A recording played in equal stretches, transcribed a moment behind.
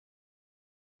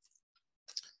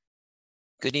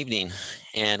Good evening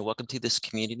and welcome to this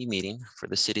community meeting for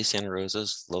the City of Santa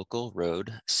Rosa's local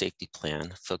road safety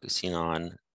plan focusing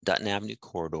on Dutton Avenue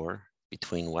corridor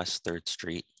between West 3rd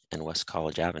Street and West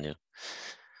College Avenue.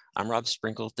 I'm Rob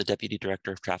Sprinkle, the Deputy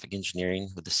Director of Traffic Engineering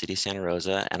with the City of Santa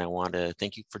Rosa, and I want to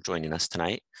thank you for joining us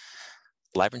tonight.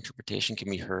 Live interpretation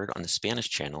can be heard on the Spanish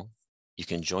channel. You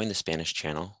can join the Spanish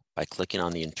channel by clicking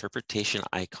on the interpretation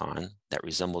icon that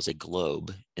resembles a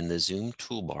globe in the Zoom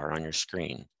toolbar on your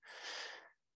screen.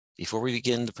 Before we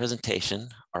begin the presentation,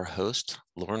 our host,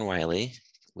 Lauren Wiley,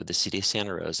 with the City of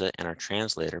Santa Rosa, and our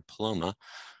translator, Paloma,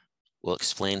 will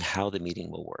explain how the meeting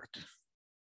will work.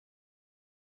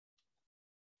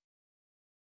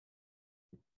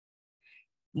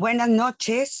 Buenas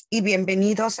noches y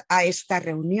bienvenidos a esta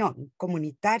reunión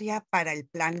comunitaria para el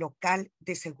Plan Local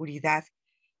de Seguridad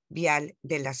Vial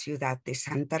de la ciudad de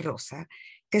Santa Rosa,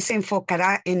 que se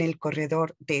enfocará en el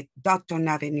corredor de Dutton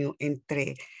Avenue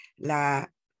entre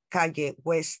la calle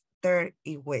West 3rd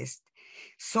y West.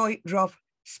 Soy Rob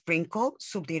Sprinkle,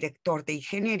 subdirector de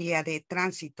Ingeniería de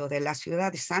Tránsito de la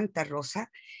ciudad de Santa Rosa,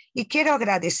 y quiero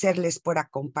agradecerles por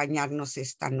acompañarnos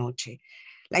esta noche.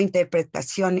 La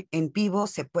interpretación en vivo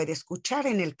se puede escuchar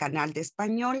en el canal de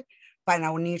español.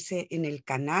 Para unirse en el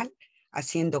canal,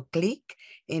 haciendo clic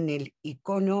en el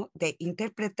icono de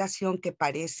interpretación que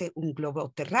parece un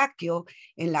globo terráqueo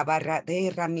en la barra de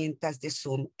herramientas de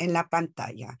Zoom en la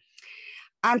pantalla.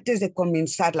 Antes de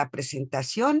comenzar la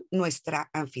presentación, nuestra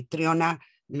anfitriona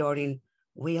Lauren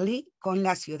Wiley con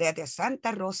la ciudad de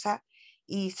Santa Rosa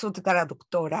y su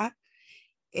traductora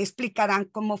explicarán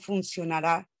cómo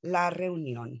funcionará la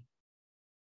reunión.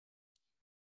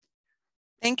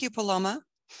 Thank you, Paloma.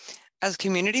 As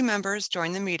community members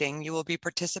join the meeting, you will be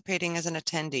participating as an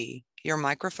attendee. Your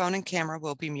microphone and camera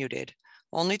will be muted.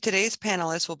 Only today's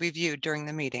panelists will be viewed during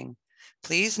the meeting.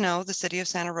 Please know the City of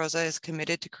Santa Rosa is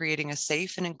committed to creating a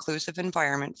safe and inclusive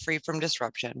environment free from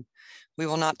disruption. We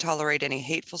will not tolerate any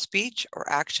hateful speech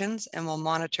or actions and will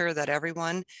monitor that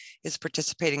everyone is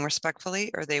participating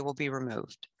respectfully or they will be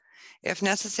removed. If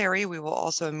necessary, we will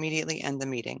also immediately end the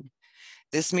meeting.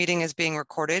 This meeting is being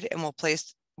recorded and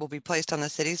will be placed on the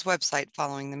city's website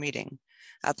following the meeting.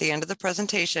 At the end of the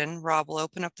presentation, Rob will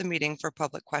open up the meeting for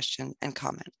public question and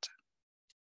comment.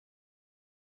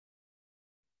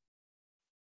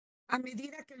 A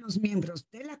medida que los miembros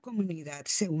de la comunidad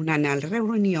se unan a la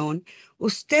reunión,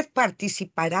 usted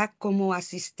participará como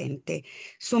asistente.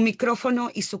 Su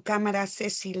micrófono y su cámara se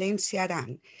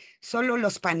silenciarán. Solo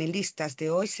los panelistas de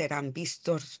hoy serán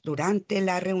vistos durante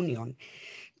la reunión.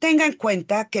 Tenga en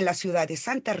cuenta que la ciudad de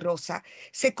Santa Rosa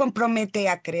se compromete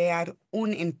a crear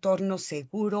un entorno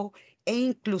seguro e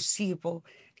inclusivo,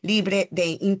 libre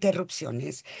de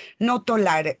interrupciones. No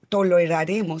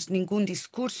toleraremos ningún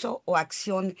discurso o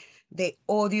acción de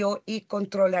odio y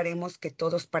controlaremos que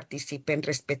todos participen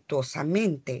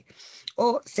respetuosamente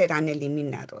o serán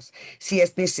eliminados. Si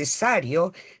es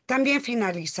necesario, también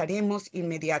finalizaremos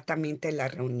inmediatamente la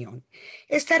reunión.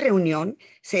 Esta reunión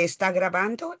se está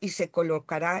grabando y se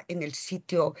colocará en el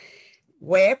sitio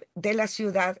web de la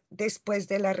ciudad después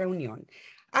de la reunión.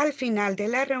 Al final de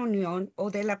la reunión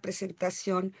o de la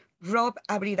presentación, Rob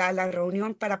abrirá la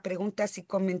reunión para preguntas y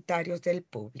comentarios del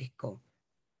público.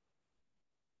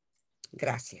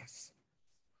 Gracias.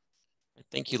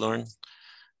 Thank you, Lauren.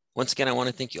 Once again, I want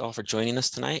to thank you all for joining us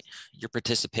tonight. Your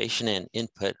participation and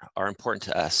input are important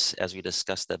to us as we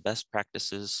discuss the best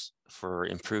practices for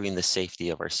improving the safety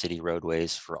of our city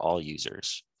roadways for all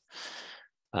users.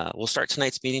 We'll start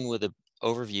tonight's meeting with an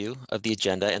overview of the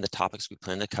agenda and the topics we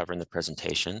plan to cover in the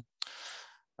presentation.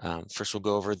 First, we'll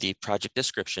go over the project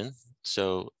description.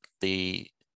 So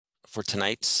for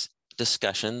tonight's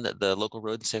discussion, the local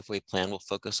road and safeway plan will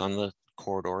focus on the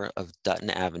corridor of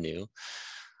Dutton Avenue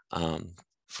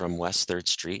from West 3rd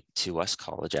Street to West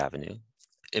College Avenue.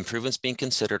 Improvements being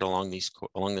considered along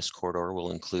this corridor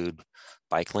will include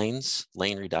bike lanes,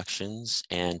 lane reductions,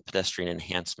 and pedestrian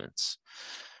enhancements.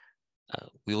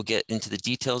 We will get into the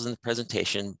details in the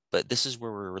presentation, but this is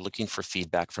where we're looking for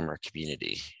feedback from our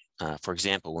community. For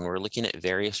example, when we're looking at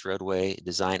various roadway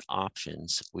design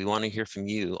options, we want to hear from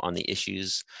you on the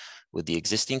issues with the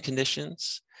existing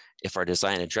conditions, if our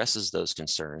design addresses those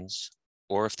concerns,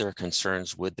 or if there are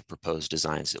concerns with the proposed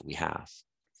designs that we have.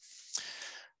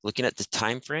 Looking at the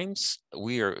timeframes,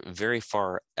 we are very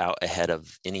far out ahead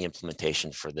of any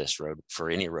implementation for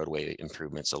any roadway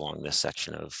improvements along this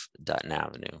section of Dutton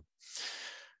Avenue.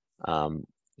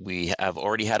 We have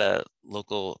already had a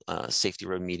local safety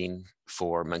road meeting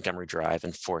for Montgomery Drive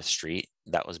and 4th Street.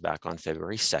 That was back on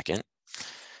February 2nd.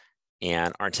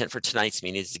 And our intent for tonight's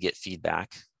meeting is to get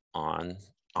feedback on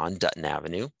Dutton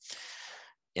Avenue.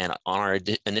 and on our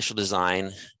initial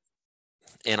design,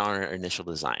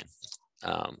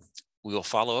 we will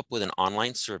follow up with an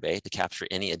online survey to capture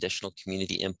any additional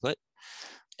community input,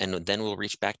 and then we'll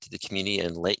reach back to the community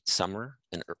in late summer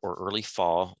or early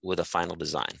fall with a final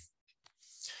design.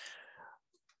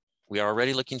 We are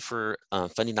already looking for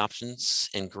funding options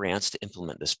and grants to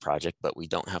implement this project, but we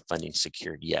don't have funding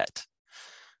secured yet.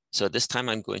 So at this time,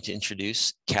 I'm going to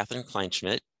introduce Catherine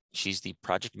Kleinschmidt. She's the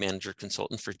project manager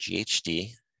consultant for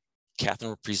GHD.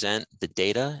 Catherine will present the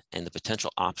data and the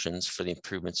potential options for the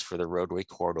improvements for the roadway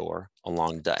corridor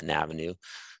along Dutton Avenue,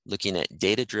 looking at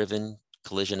data-driven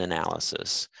collision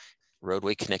analysis,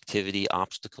 roadway connectivity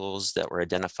obstacles that were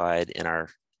identified in our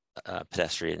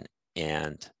pedestrian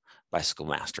and bicycle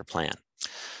master plan.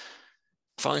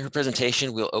 Following her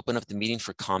presentation, we'll open up the meeting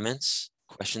for comments,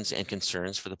 questions, and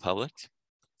concerns for the public.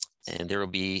 And there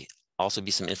will also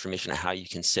be some information on how you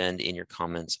can send in your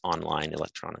comments online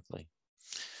electronically.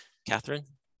 Catherine?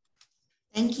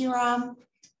 Thank you, Rob.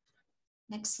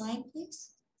 Next slide, please.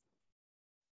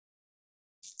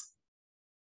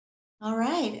 All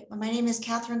right, my name is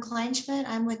Catherine Kleinschmidt.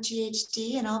 I'm with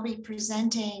GHD, and I'll be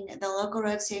presenting the local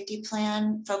road safety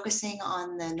plan focusing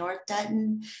on the North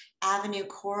Dutton Avenue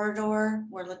corridor.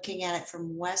 We're looking at it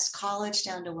from West College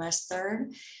down to West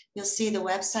 3rd. You'll see the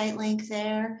website link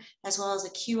there, as well as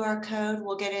a QR code.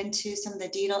 We'll get into some of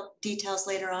the details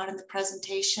later on in the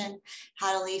presentation,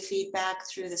 how to leave feedback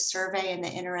through the survey and the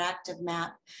interactive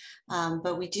map.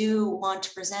 But we do want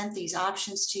to present these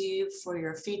options to you for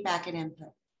your feedback and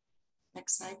input.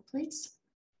 Next slide, please.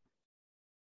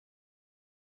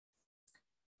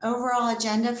 Overall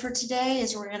agenda for today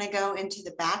is we're going to go into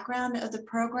the background of the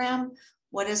program.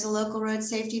 What is a local road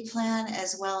safety plan,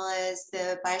 as well as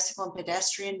the bicycle and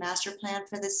pedestrian master plan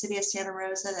for the city of Santa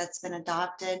Rosa that's been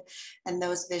adopted, and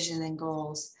those vision and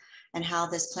goals, and how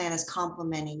this plan is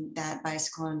complementing that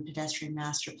bicycle and pedestrian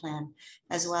master plan,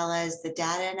 as well as the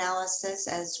data analysis.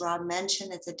 As Rob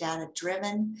mentioned, it's a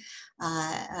data-driven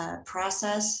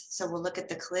process. So we'll look at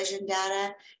the collision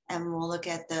data, and we'll look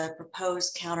at the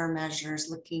proposed countermeasures,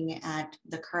 looking at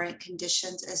the current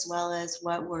conditions, as well as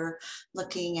what we're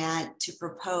looking at to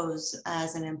propose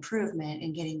as an improvement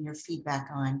in getting your feedback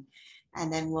on.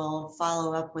 And then we'll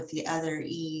follow up with the other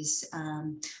E's.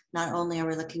 Not only are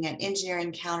we looking at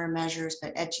engineering countermeasures,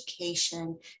 but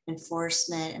education,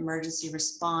 enforcement, emergency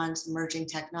response, emerging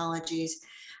technologies,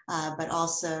 but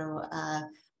also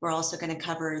we're also going to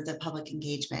cover the public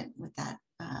engagement with that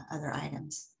other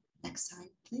items. Next slide,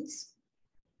 please.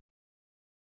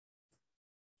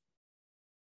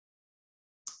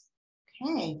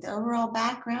 Okay, the overall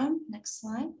background, next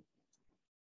slide.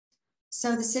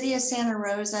 So the city of Santa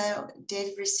Rosa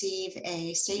did receive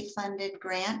a state-funded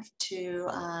grant to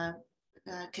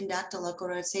conduct a local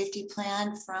road safety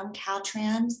plan from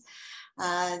Caltrans.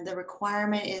 The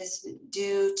requirement is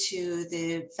due to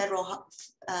the federal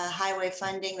highway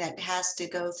funding that has to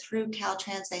go through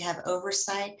Caltrans. They have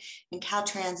oversight, and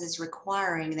Caltrans is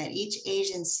requiring that each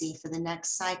agency for the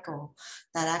next cycle,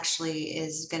 that actually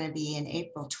is going to be in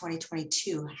April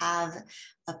 2022, have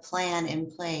a plan in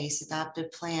place,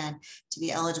 adopted plan, to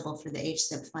be eligible for the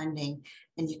HSIP funding.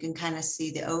 And you can kind of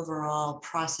see the overall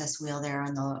process wheel there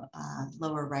on the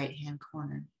lower right-hand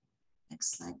corner.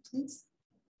 Next slide, please.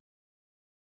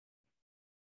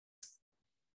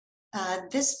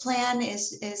 This plan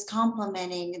is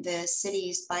complementing the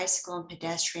city's bicycle and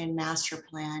pedestrian master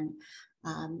plan.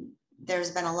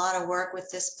 There's been a lot of work with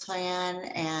this plan,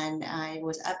 and it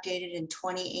was updated in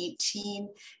 2018.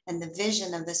 And the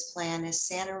vision of this plan is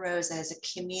Santa Rosa as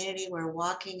a community where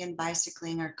walking and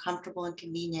bicycling are comfortable and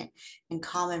convenient and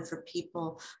common for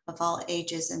people of all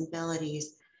ages and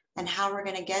abilities. And how we're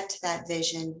going to get to that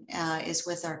vision is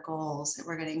with our goals.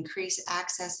 We're going to increase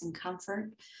access and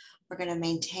comfort. We're going to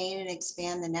maintain and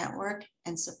expand the network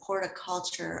and support a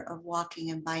culture of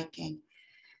walking and biking.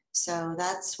 So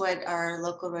that's what our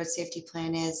local road safety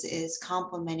plan is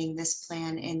complementing this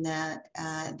plan in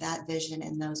that vision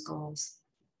and those goals.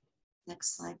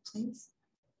 Next slide, please.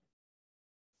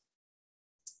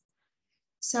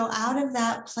 So out of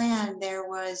that plan, there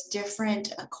was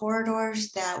different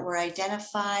corridors that were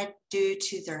identified due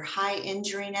to their high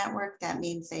injury network. That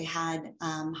means they had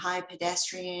high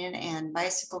pedestrian and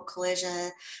bicycle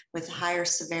collision with higher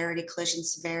severity, collision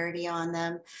severity on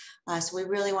them. So we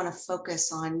really want to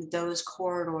focus on those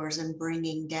corridors and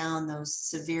bringing down those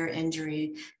severe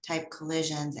injury type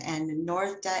collisions. And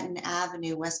North Dutton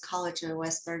Avenue, West College or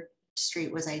West 3rd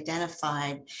Street was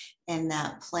identified in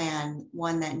that plan,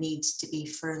 one that needs to be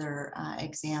further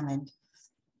examined.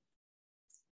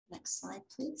 Next slide,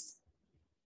 please.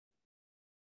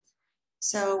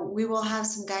 So we will have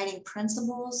some guiding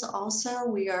principles also.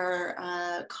 We are,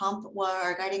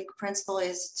 our guiding principle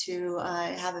is to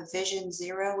have a vision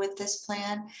zero with this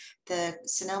plan. The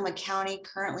Sonoma County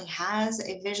currently has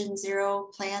a vision zero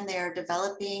plan they are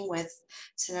developing with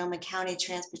Sonoma County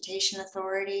Transportation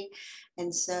Authority.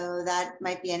 And so that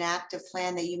might be an active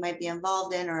plan that you might be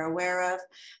involved in or aware of.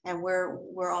 And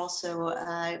we're also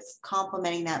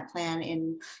complementing that plan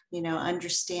in,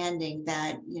 understanding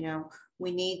that, we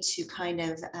need to kind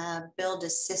of build a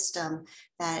system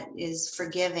that is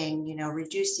forgiving,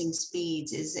 reducing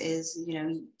speeds is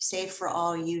safe for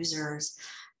all users.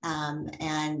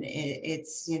 And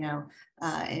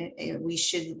we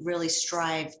should really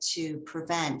strive to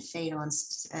prevent fatal and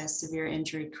severe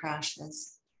injury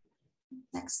crashes.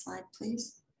 Next slide,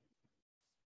 please.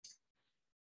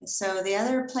 So the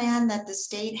other plan that the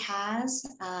state has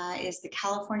is the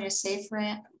California Safe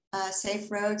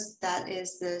Roads. That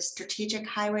is the Strategic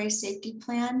Highway Safety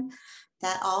Plan.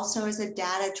 That also is a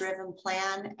data-driven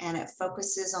plan, and it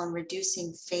focuses on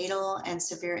reducing fatal and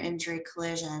severe injury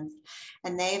collisions.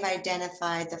 And they've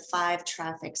identified the 5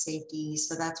 traffic safeties.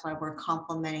 So that's why we're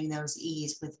complementing those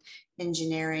E's with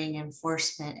engineering,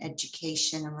 enforcement,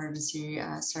 education, emergency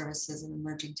services, and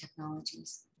emerging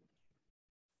technologies.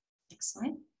 Next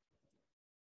slide.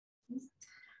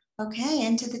 Okay,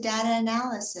 into the data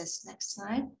analysis. Next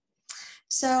slide.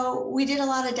 So we did a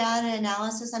lot of data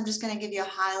analysis. I'm just going to give you a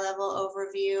high-level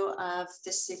overview of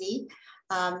the city.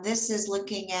 This is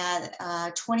looking at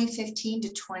 2015 to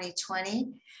 2020.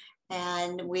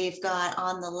 And we've got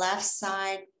on the left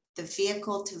side the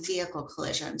vehicle-to-vehicle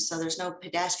collisions. So there's no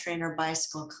pedestrian or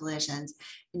bicycle collisions.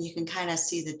 And you can kind of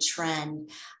see the trend,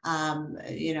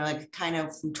 it kind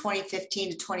of from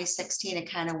 2015 to 2016, it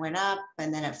kind of went up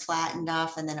and then it flattened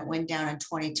off and then it went down in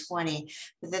 2020.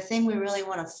 But the thing we really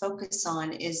want to focus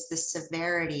on is the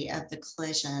severity of the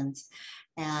collisions.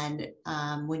 And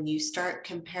when you start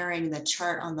comparing the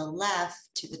chart on the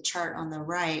left to the chart on the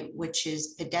right, which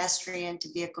is pedestrian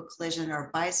to vehicle collision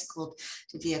or bicycle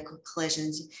to vehicle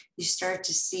collisions, you start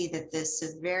to see that the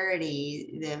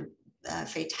severity, the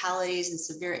fatalities and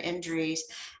severe injuries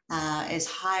is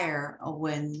higher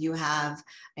when you have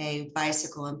a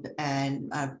bicycle and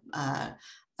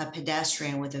a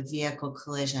pedestrian with a vehicle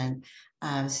collision.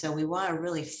 So we want to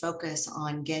really focus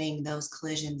on getting those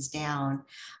collisions down,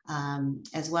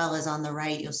 as well as on the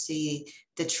right, you'll see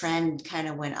the trend kind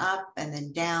of went up and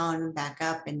then down, back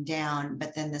up and down,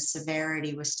 but then the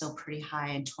severity was still pretty high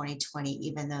in 2020,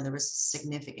 even though there was a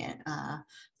significant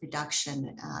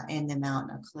reduction in the amount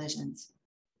of collisions.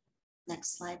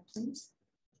 Next slide, please.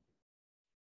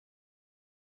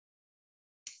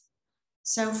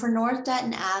 So for North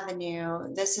Dutton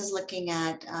Avenue, this is looking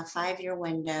at a 5-year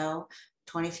window,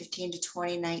 2015 to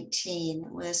 2019.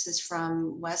 This is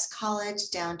from West College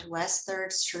down to West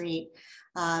 3rd Street.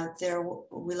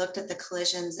 We looked at the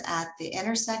collisions at the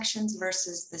intersections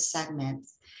versus the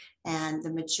segments. And the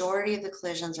majority of the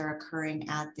collisions are occurring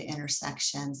at the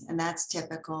intersections. And that's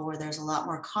typical where there's a lot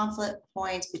more conflict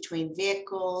points between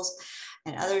vehicles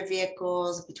and other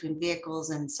vehicles, between vehicles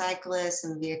and cyclists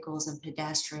and vehicles and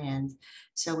pedestrians.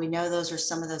 So we know those are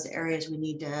some of those areas we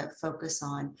need to focus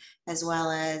on, as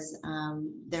well as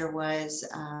there was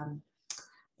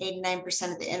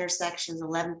 89% of the intersections,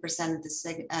 11% of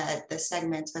the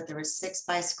segments, but there was 6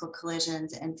 bicycle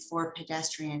collisions and 4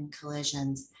 pedestrian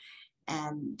collisions.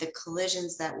 And the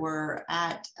collisions that were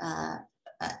at,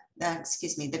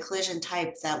 the collision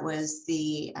type that was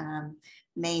the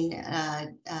main,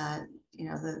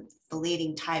 the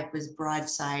leading type was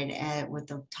broadside, with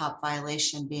the top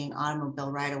violation being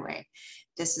automobile right-of-way.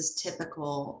 This is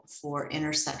typical for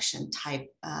intersection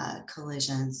type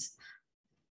collisions.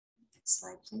 Next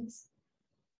slide, please.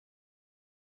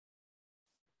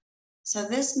 So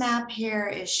this map here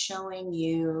is showing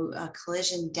you a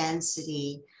collision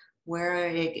density where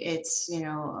it's,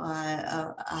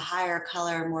 a higher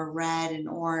color, more red and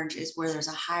orange is where there's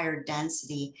a higher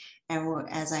density. And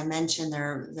as I mentioned,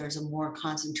 there's a more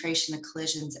concentration of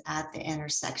collisions at the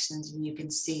intersections. And you can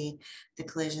see the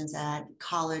collisions at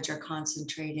College are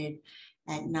concentrated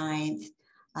at 9th.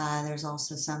 There's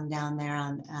also some down there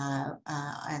on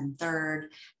 3rd,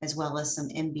 as well as some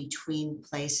in between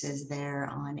places there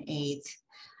on 8th.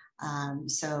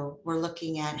 So we're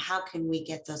looking at how can we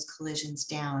get those collisions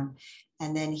down.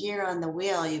 And then here on the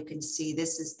wheel, you can see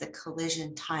this is the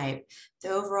collision type. The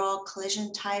overall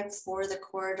collision type for the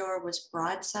corridor was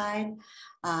broadside.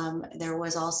 There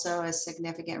was also a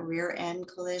significant rear end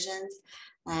collisions.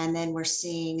 And then we're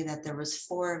seeing that there was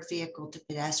 4 vehicle to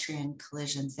pedestrian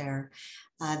collisions there.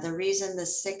 The reason the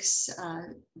 6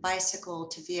 bicycle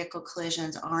to vehicle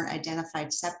collisions aren't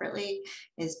identified separately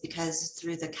is because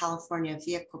through the California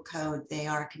Vehicle Code, they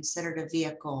are considered a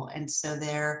vehicle. And so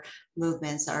their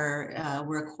movements are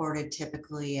recorded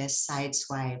typically as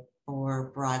sideswipe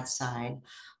or broadside.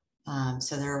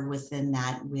 So they're within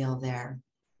that wheel there.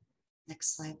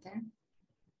 Next slide there.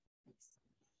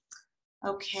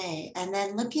 Okay, and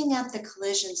then looking at the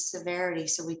collision severity,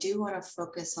 so we do want to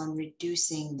focus on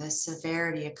reducing the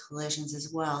severity of collisions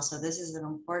as well. So this is an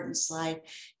important slide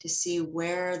to see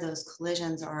where those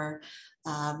collisions are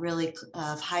really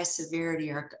of high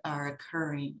severity are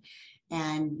occurring.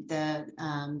 And the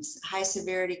high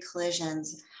severity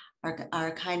collisions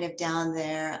are kind of down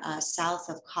there south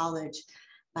of College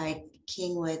by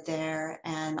Kingwood there,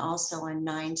 and also on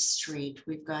 9th Street.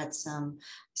 We've got some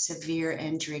severe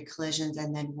injury collisions,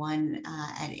 and then one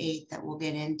at 8th that we'll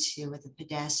get into with a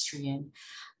pedestrian.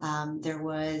 There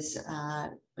was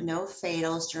no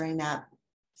fatals during that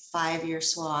 5-year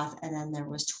swath, and then there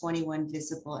was 21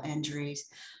 visible injuries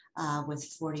with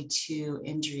 42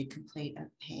 injury complaint of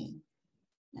pain.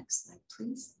 Next slide,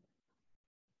 please.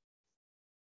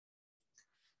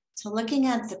 So looking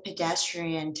at the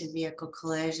pedestrian to vehicle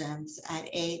collisions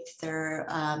at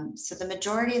 8th, so the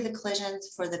majority of the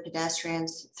collisions for the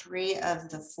pedestrians, 3 of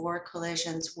the 4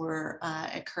 collisions were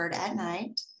occurred at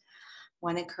night.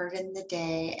 1 occurred in the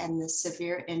day, and the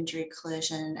severe injury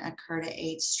collision occurred at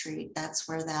 8th Street. That's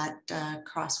where that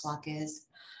crosswalk is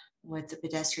with the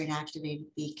pedestrian activated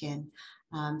beacon.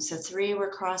 So 3 were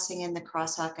crossing in the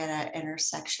crosswalk at an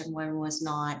intersection, 1 was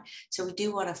not. So we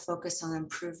do want to focus on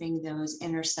improving those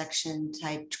intersection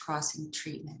type crossing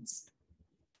treatments.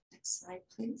 Next slide,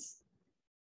 please.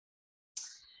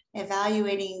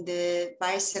 Evaluating the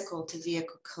bicycle to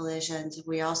vehicle collisions,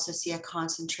 we also see a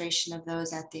concentration of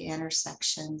those at the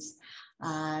intersections.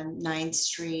 9th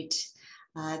Street,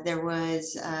 there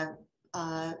was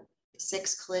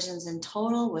 6 collisions in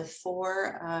total, with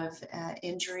 4 of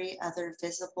injury, other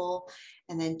visible,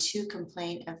 and then 2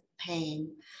 complaint of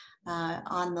pain.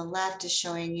 On the left is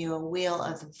showing you a wheel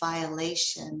of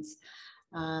violations.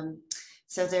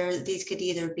 So these could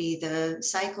either be the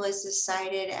cyclist is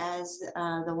cited as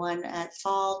the one at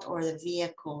fault, or the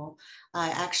vehicle.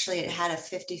 Actually, it had a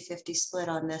 50-50 split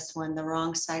on this one. The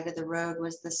wrong side of the road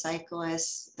was the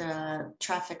cyclist. The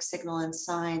traffic signal and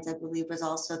signs, I believe, was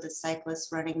also the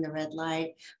cyclist running the red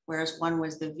light, whereas one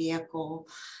was the vehicle.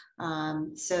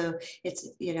 So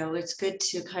it's good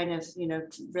to kind of,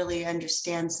 really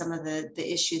understand some of the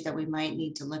issues that we might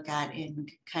need to look at in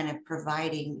kind of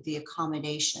providing the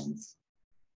accommodations.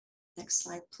 Next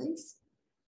slide, please.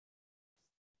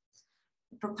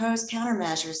 Proposed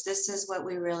countermeasures. This is what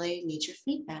we really need your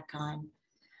feedback on.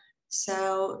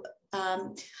 So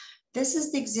this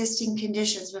is the existing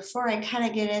conditions. Before I kind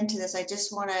of get into this, I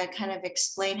just want to kind of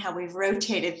explain how we've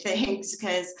rotated things,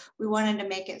 because we wanted to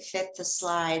make it fit the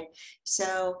slide.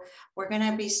 So we're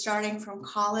going to be starting from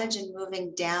College and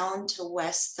moving down to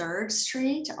West 3rd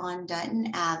Street on Dutton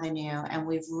Avenue. And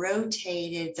we've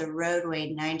rotated the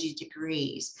roadway 90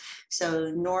 degrees.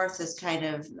 So north is kind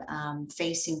of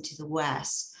facing to the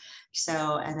west.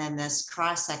 So, and then this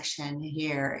cross section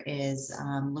here is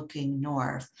looking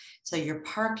north. So your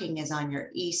parking is on your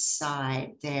east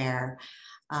side there.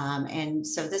 And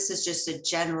so this is just a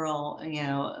general,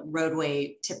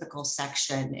 roadway typical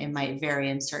section. It might vary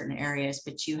in certain areas,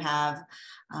 but you have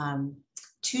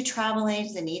 2 travel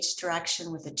lanes in each direction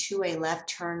with a 2-way left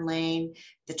turn lane.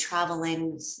 The travel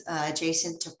lanes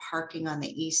adjacent to parking on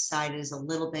the east side is a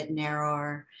little bit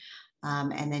narrower.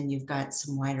 And then you've got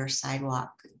some wider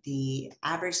sidewalk. The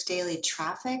average daily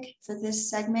traffic for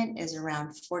this segment is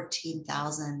around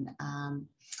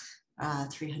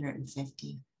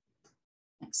 14,350.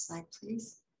 Next slide,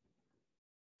 please.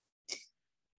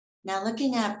 Now,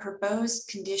 looking at proposed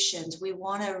conditions, we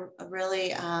want to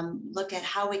really look at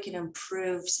how we can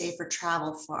improve safer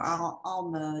travel for all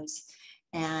modes.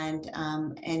 And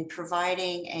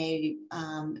providing a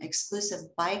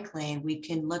exclusive bike lane, we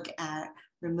can look at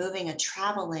removing a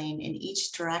travel lane in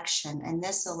each direction. And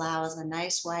this allows a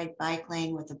nice wide bike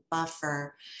lane with a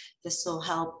buffer. This will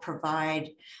help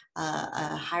provide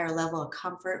a higher level of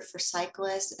comfort for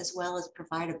cyclists, as well as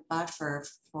provide a buffer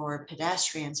for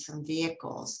pedestrians from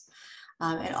vehicles.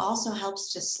 It also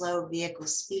helps to slow vehicle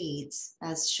speeds.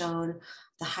 As shown,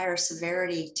 the higher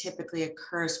severity typically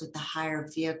occurs with the higher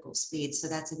vehicle speed. So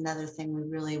that's another thing we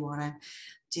really want to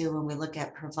do when we look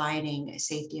at providing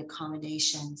safety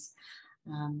accommodations.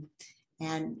 And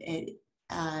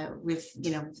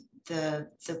the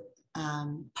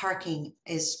parking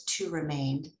is to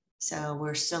remain. So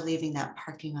we're still leaving that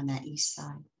parking on that east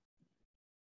side.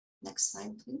 Next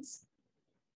slide, please.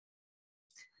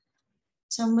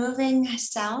 So moving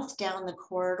south down the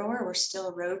corridor, we're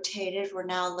still rotated. We're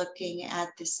now looking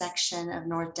at the section of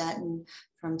North Dutton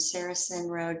from Saracen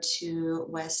Road to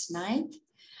West 9th.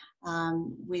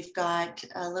 We've got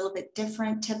a little bit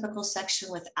different typical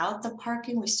section without the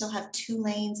parking. We still have 2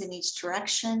 lanes in each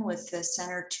direction with the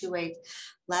center two-way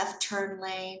left turn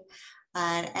lane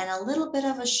and a little bit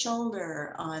of a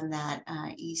shoulder on that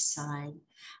east side.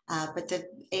 But the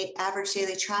average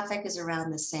daily traffic is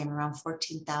around the same, around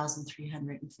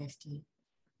 14,350.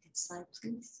 Next slide,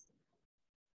 please.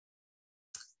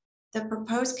 The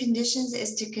proposed conditions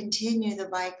is to continue the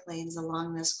bike lanes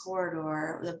along this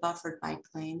corridor, the buffered bike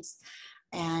lanes,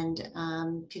 and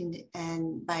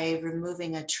by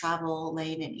removing a travel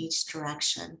lane in each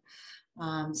direction.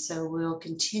 So we'll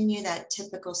continue that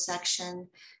typical section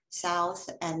south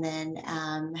and then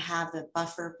have a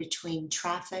buffer between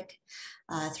traffic,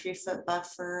 3-foot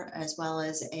buffer, as well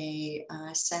as a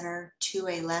center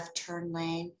two-way left turn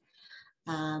lane.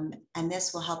 And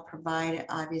this will help provide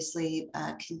obviously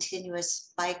a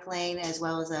continuous bike lane as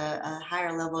well as a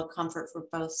higher level of comfort for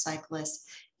both cyclists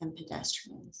and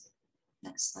pedestrians.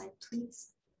 Next slide, please.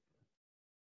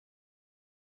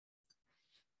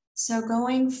 So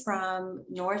going from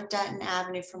North Dutton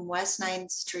Avenue from West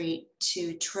 9th Street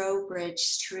to Trowbridge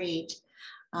Street,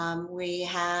 we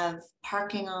have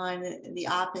parking on the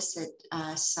opposite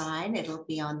side. It'll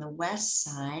be on the west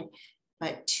side,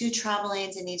 but 2 travel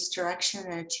lanes in each direction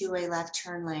and a 2-way left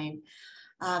turn lane.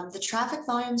 The traffic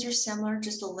volumes are similar,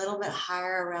 just a little bit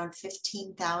higher, around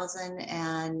 15,000,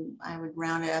 and I would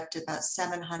round it up to about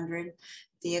 700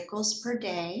 vehicles per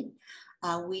day.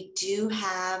 We do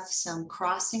have some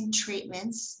crossing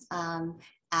treatments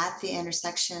at the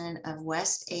intersection of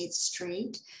West 8th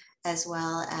Street, as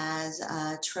well as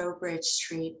Trowbridge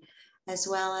Street, as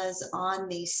well as on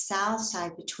the south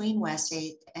side between West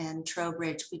 8th and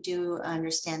Trowbridge. We do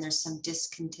understand there's some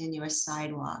discontinuous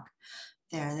sidewalk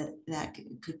there that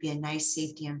could be a nice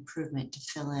safety improvement to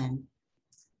fill in.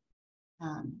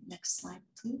 Next slide,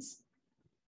 please.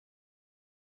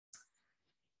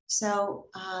 So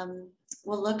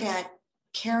we'll look at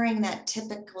carrying that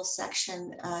typical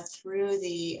section through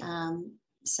the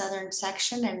southern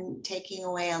section and taking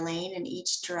away a lane in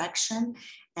each direction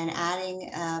and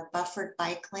adding a buffered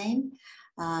bike lane.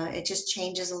 It just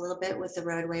changes a little bit with the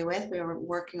roadway width. We were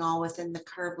working all within the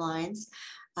curb lines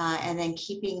and then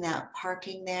keeping that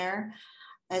parking there,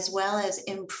 as well as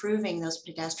improving those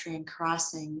pedestrian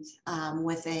crossings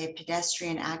with a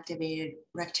pedestrian activated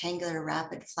rectangular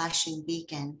rapid flashing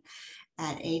beacon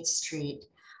at 8th Street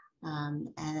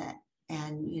and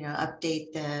you know,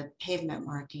 update the pavement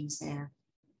markings there.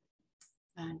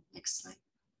 Next slide,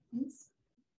 please.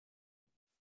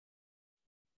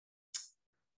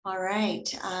 All right,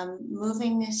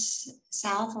 moving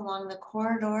south along the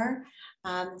corridor.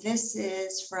 This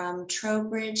is from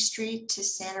Trowbridge Street to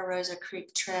Santa Rosa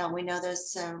Creek Trail. We know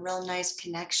there's a real nice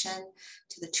connection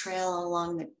to the trail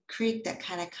along the creek that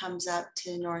kind of comes up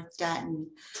to North Dutton.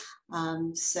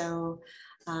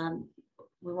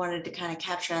 We wanted to kind of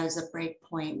capture that as a break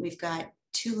point. We've got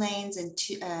 2 lanes in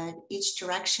each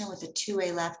direction with a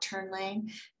 2-way left turn lane.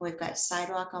 We've got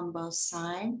sidewalk on both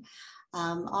sides.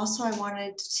 Also, I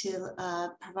wanted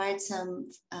to provide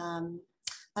some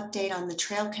update on the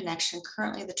trail connection.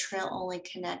 Currently, the trail only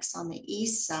connects on the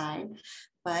east side,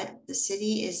 but the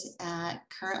city is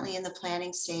currently in the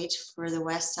planning stage for the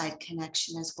west side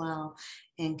connection as well,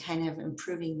 and kind of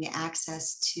improving the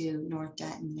access to North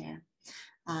Dutton there.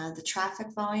 The traffic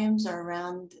volumes are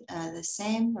around the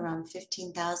same, around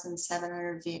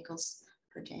 15,700 vehicles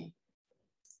per day.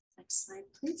 Next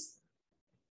slide, please.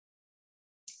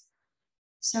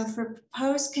 So for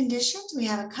proposed conditions, we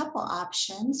have a couple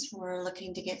options we're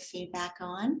looking to get feedback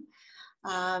on.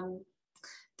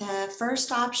 The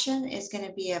first option is going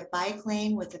to be a bike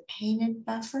lane with a painted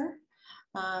buffer.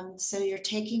 So you're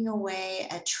taking away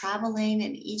a travel lane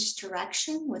in each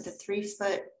direction with a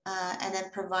 3-foot and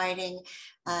then providing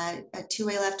a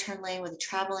 2-way left turn lane with a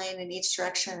travel lane in each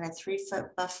direction and a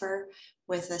 3-foot buffer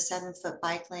with a 7-foot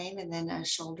bike lane and then a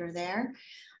shoulder there.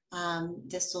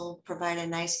 This will provide a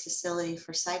nice facility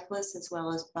for cyclists as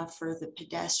well as buffer the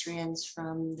pedestrians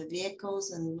from the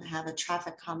vehicles and have a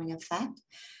traffic calming effect.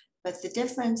 But the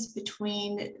difference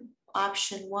between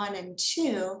option 1 and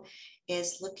 2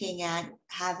 is looking at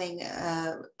having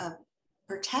a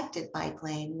protected bike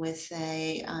lane with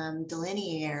a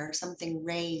delineator, something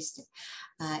raised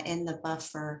in the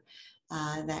buffer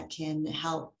that can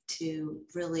help to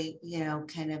really, you know,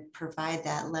 kind of provide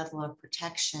that level of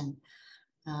protection.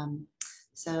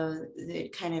 So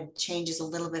it kind of changes a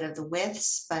little bit of the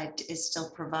widths, but it still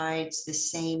provides the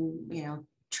same, you know,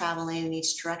 travel lane in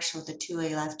each direction with a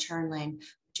two-way left turn lane,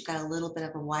 but you've got a little bit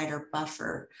of a wider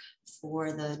buffer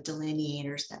for the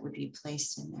delineators that would be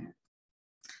placed in there.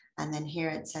 And then here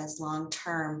it says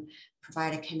long-term,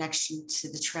 provide a connection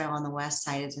to the trail on the west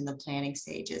side is in the planning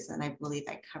stages. And I believe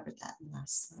I covered that in the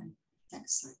last slide.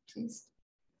 Next slide, please.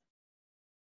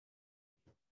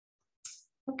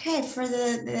 Okay, for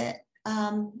the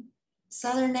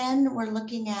southern end, we're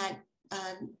looking at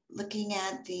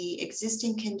the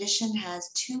existing condition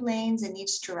has 2 lanes in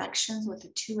each direction with a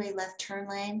two-way left turn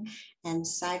lane and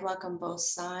sidewalk on both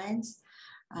sides.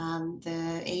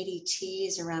 The ADT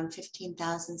is around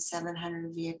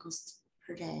 15,700 vehicles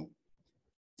per day.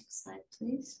 Next slide,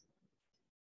 please.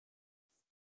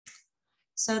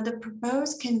 So the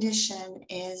proposed condition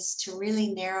is to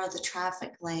really narrow the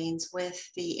traffic lanes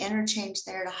with the interchange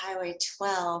there to Highway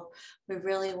 12. We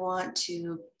really want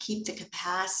to keep the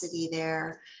capacity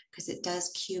there because it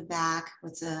does queue back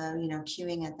with the,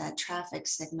 queuing at that traffic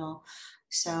signal.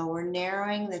 So we're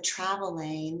narrowing the travel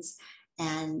lanes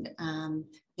and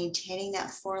maintaining that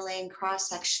 4-lane cross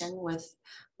section with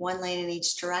 1 lane in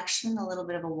each direction, a little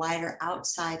bit of a wider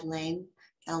outside lane.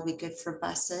 That'll be good for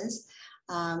buses.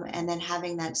 And then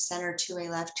having that center two-way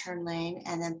left turn lane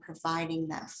and then providing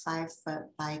that 5-foot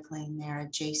bike lane there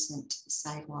adjacent to the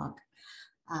sidewalk.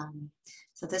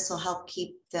 So this will help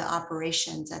keep the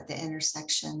operations at the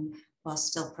intersection while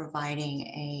still providing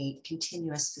a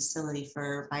continuous facility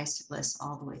for bicyclists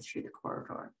all the way through the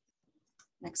corridor.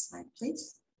 Next slide,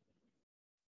 please.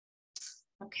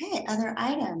 Okay, other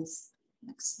items.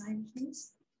 Next slide,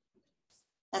 please.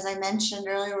 As I mentioned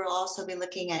earlier, we'll also be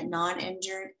looking at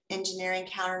non-engineering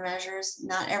countermeasures.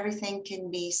 Not everything can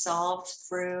be solved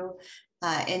through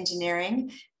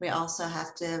engineering. We also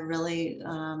have to really,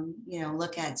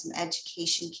 look at some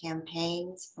education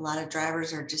campaigns. A lot of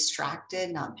drivers are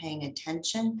distracted, not paying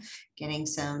attention, getting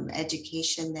some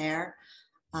education there.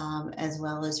 As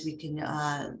well as we can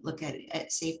look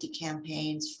at safety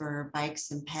campaigns for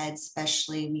bikes and peds,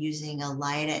 especially using a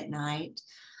light at night.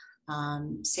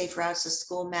 Safe routes to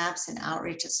school maps and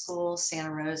outreach at schools. Santa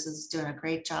Rosa is doing a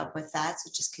great job with that. So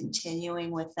just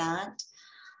continuing with that,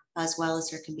 as well as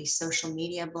there can be social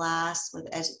media blasts with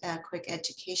quick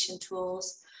education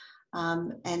tools.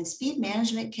 And speed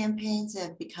management campaigns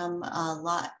have become a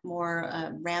lot more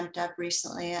ramped up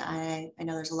recently. I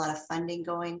know there's a lot of funding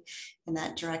going in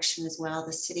that direction as well.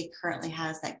 The city currently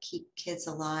has that Keep Kids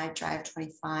Alive, Drive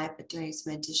 25, but doing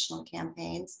some additional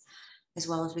campaigns, as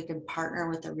well as we can partner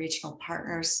with the regional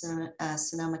partners,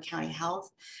 Sonoma County Health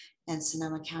and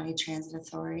Sonoma County Transit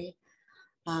Authority.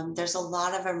 There's a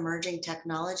lot of emerging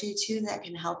technology too that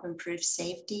can help improve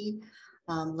safety.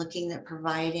 Looking at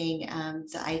providing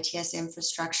the ITS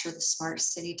infrastructure, the smart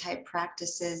city type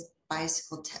practices,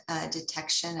 bicycle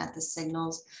detection at the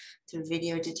signals through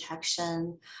video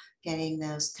detection, getting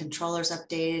those controllers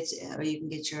updated, or you can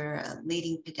get your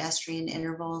leading pedestrian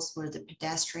intervals where the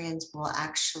pedestrians will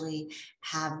actually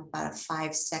have about a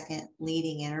 5-second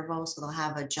leading interval. So they'll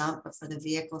have a jump before the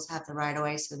vehicles have the right of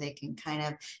way, so they can kind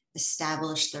of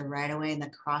establish the right of way in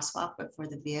the crosswalk before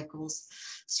the vehicles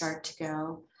start to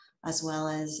go, as well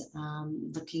as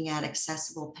looking at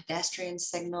accessible pedestrian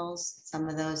signals. Some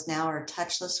of those now are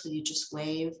touchless where you just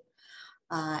wave.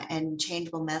 And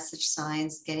changeable message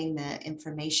signs, getting the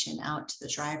information out to the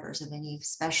drivers of any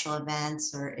special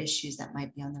events or issues that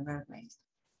might be on the roadways.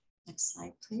 Next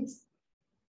slide, please.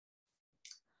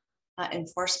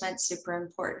 Enforcement, super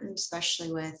important,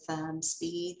 especially with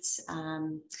speeds.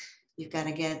 You've got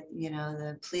to get,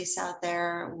 the police out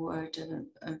there to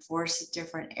enforce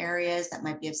different areas that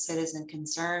might be of citizen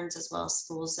concerns, as well as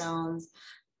school zones,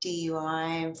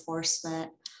 DUI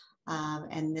enforcement.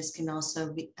 And this can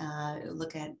also be,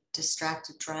 look at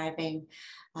distracted driving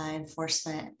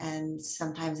enforcement, and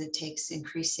sometimes it takes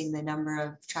increasing the number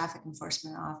of traffic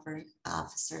enforcement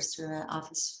officers through an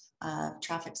Office of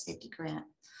Traffic Safety grant.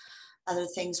 Other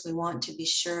things, we want to be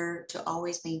sure to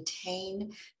always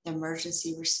maintain the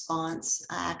emergency response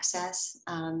access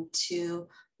to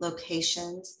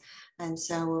locations. And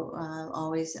so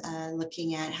always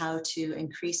looking at how to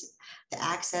increase the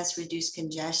access, reduce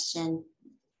congestion,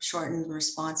 shorten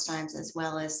response times, as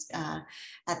well as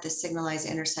at the signalized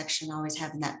intersection, always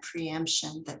having that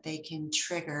preemption that they can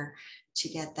trigger to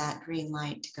get that green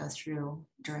light to go through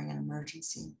during an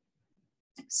emergency.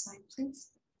 Next slide, please.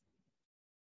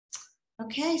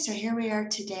 Okay, so here we are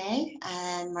today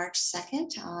on March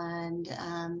 2nd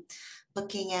on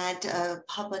looking at a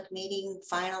public meeting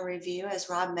final review. As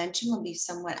Rob mentioned, will be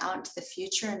somewhat out into the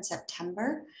future in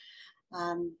September.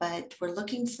 But we're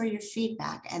looking for your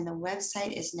feedback, and the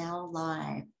website is now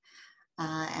live,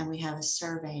 and we have a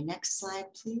survey. Next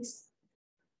slide, please.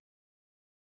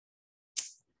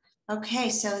 Okay,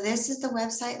 so this is the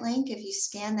website link. If you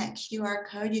scan that QR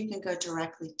code, you can go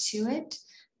directly to it.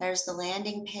 There's the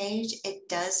landing page. It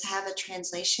does have a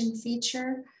translation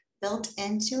feature built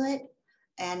into it,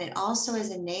 and it also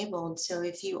is enabled. So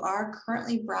if you are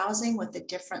currently browsing with a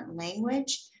different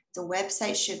language, the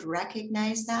website should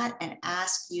recognize that and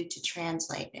ask you to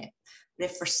translate it. But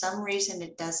if for some reason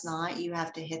it does not, you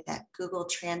have to hit that Google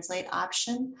Translate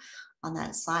option on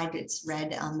that slide. It's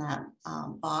red on that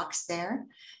box there.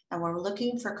 And we're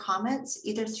looking for comments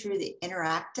either through the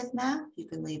interactive map. You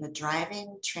can leave a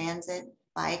driving, transit,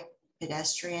 bike,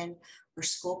 pedestrian, or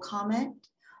school comment,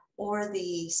 or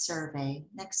the survey.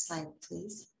 Next slide,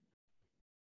 please.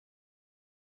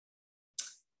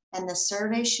 And the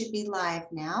survey should be live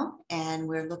now. And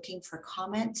we're looking for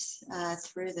comments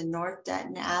through the North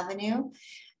Dutton Avenue.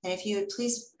 And if you would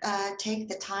please take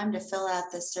the time to fill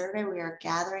out the survey. We are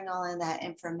gathering all of that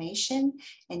information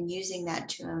and using that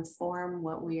to inform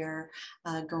what we are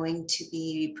going to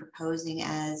be proposing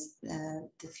as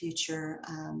the future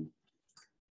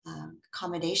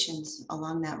accommodations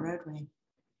along that roadway.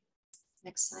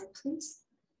 Next slide, please.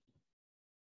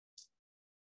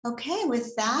 Okay,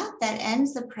 with that, that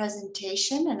ends the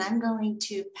presentation, and I'm going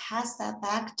to pass that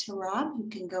back to Rob, who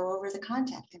can go over the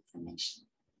contact information.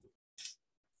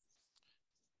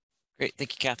 Great,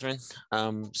 thank you, Catherine.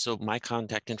 So my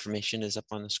contact information is up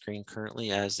on the screen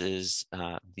currently, as is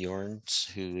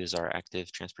Bjorn's, who is our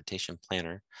active transportation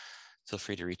planner. Feel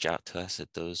free to reach out to us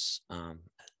at those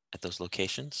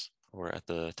locations or at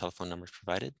the telephone numbers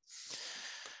provided.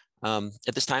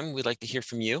 At this time, we'd like to hear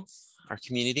from you, our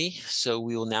community. So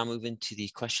we will now move into the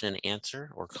question and answer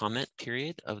or comment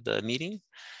period of the meeting.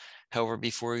 However,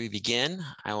 before we begin,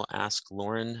 I will ask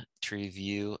Lauren to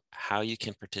review how you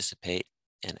can participate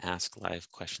and ask live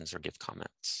questions or give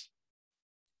comments.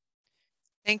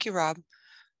 Thank you, Rob.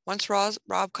 Once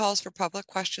Rob calls for public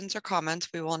questions or comments,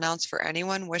 we will announce for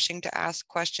anyone wishing to ask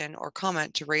a question or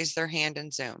comment to raise their hand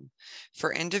in Zoom.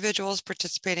 For individuals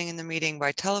participating in the meeting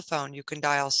by telephone, you can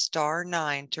dial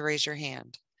 *9 to raise your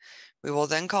hand. We will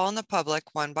then call on the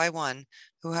public one by one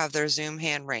who have their Zoom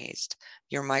hand raised.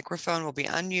 Your microphone will be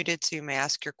unmuted so you may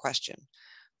ask your question.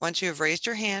 Once you have raised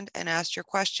your hand and asked your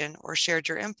question or shared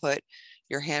your input,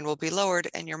 your hand will be lowered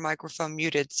and your microphone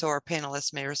muted so our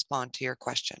panelists may respond to your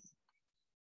question.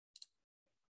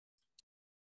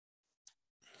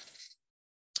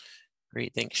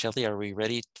 Great, thanks, Shelley. Are we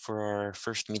ready for our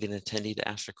first meeting attendee to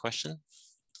ask a question?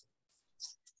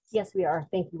 Yes, we are.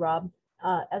 Thank you, Rob.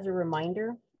 As a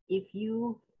reminder, if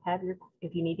you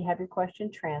need to have your question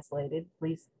translated,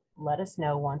 please let us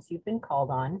know once you've been called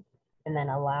on, and then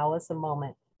allow us a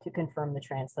moment to confirm the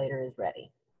translator is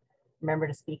ready. Remember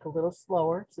to speak a little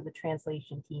slower so the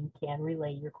translation team can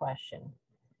relay your question.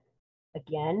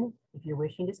 Again, if you're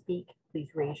wishing to speak, please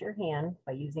raise your hand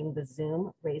by using the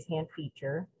Zoom raise hand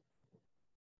feature.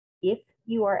 If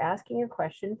you are asking your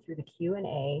question through the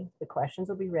Q&A, the questions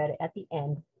will be read at the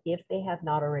end if they have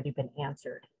not already been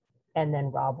answered, and then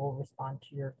Rob will respond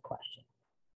to your question.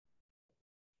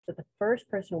 So the first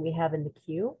person we have in the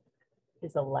queue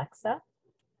is Alexa.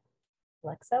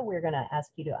 Alexa, we're going to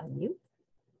ask you to unmute.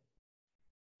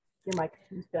 Your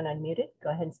microphone's been unmuted.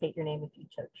 Go ahead and state your name if you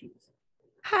so choose.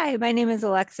 Hi, my name is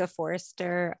Alexa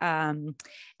Forrester. And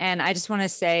I just want to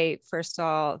say, first of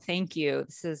all, thank you.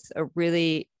 This is a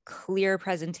really clear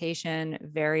presentation,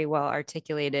 very well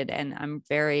articulated, and I'm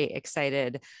very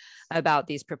excited about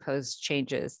these proposed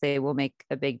changes. They will make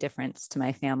a big difference to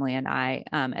my family and I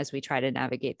as we try to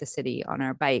navigate the city on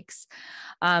our bikes.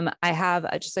 I have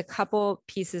just a couple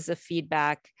pieces of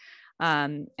feedback,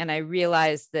 and I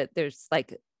realize that there's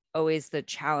always the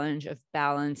challenge of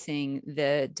balancing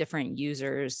the different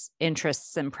users'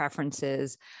 interests and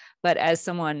preferences. But as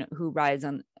someone who rides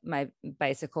on my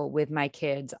bicycle with my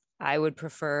kids, I would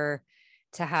prefer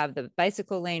to have the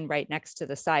bicycle lane right next to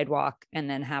the sidewalk and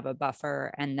then have a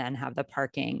buffer and then have the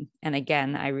parking. And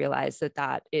again, I realize that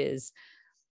that is,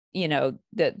 you know,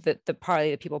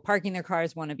 the people parking their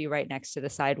cars want to be right next to the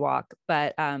sidewalk.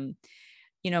 But,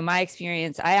 you know, my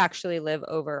experience, I actually live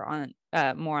over on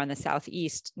more on the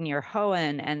southeast near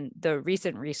Hohen, and the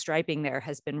recent restriping there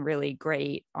has been really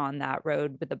great on that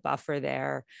road with the buffer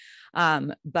there.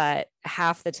 But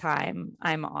half the time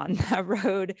I'm on that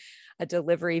road, a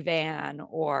delivery van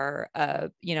or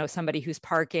you know, somebody who's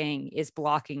parking is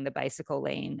blocking the bicycle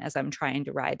lane as I'm trying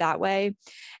to ride that way.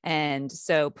 And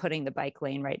so putting the bike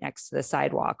lane right next to the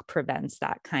sidewalk prevents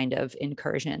that kind of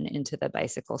incursion into the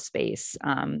bicycle space.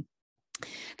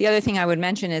 The other thing I would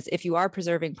mention is if you are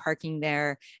preserving parking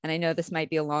there, and I know this might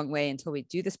be a long way until we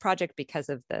do this project because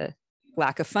of the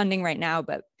lack of funding right now,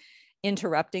 but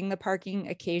interrupting the parking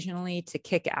occasionally to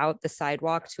kick out the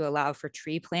sidewalk to allow for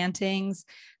tree plantings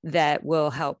that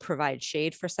will help provide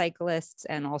shade for cyclists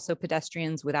and also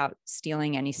pedestrians without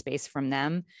stealing any space from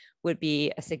them would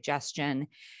be a suggestion.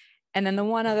 And then the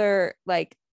one other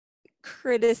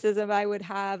criticism I would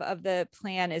have of the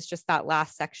plan is just that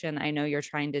last section. I know you're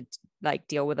trying to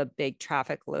deal with a big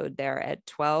traffic load there at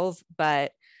 12,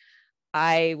 but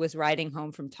I was riding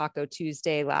home from Taco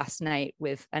Tuesday last night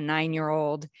with a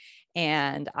 9-year-old,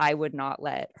 and I would not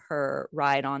let her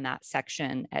ride on that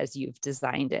section as you've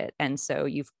designed it. And so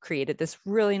you've created this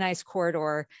really nice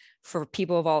corridor for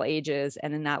people of all ages.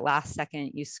 And in that last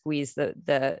second, you squeeze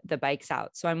the bikes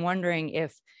out. So I'm wondering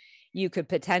if you could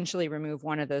potentially remove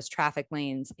one of those traffic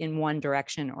lanes in one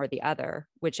direction or the other,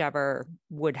 whichever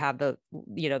would have the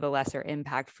lesser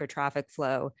impact for traffic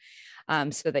flow,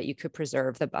 so that you could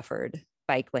preserve the buffered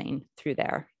bike lane through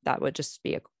there. That would just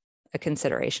be a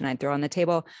consideration I'd throw on the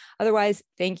table. Otherwise,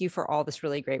 thank you for all this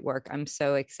really great work. I'm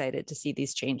so excited to see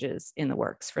these changes in the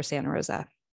works for Santa Rosa.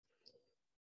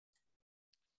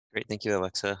 Great, thank you,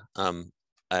 Alexa.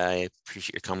 I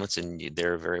appreciate your comments, and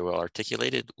they're very well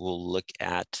articulated. We'll look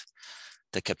at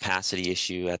the capacity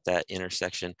issue at that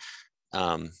intersection,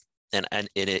 and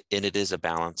it is a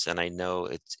balance, and I know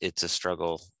it's a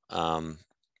struggle.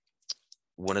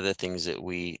 One of the things that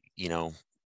we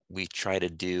try to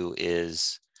do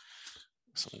is,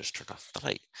 so I'm just turn off the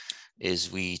light,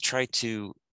 is we try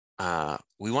to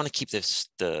we want to keep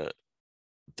the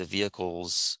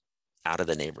vehicles out of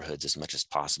the neighborhoods as much as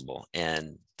possible.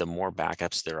 And the more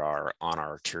backups there are on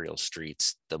our arterial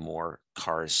streets, the more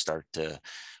cars start to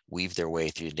weave their way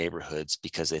through neighborhoods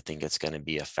because they think it's going to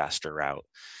be a faster route.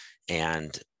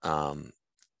 And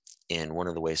one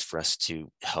of the ways for us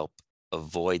to help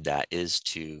avoid that is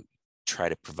to try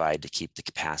to provide to keep the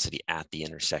capacity at the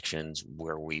intersections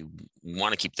where we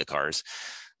want to keep the cars,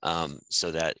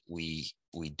 so that we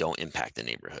don't impact the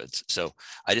neighborhoods. So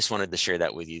I just wanted to share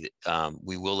that with you.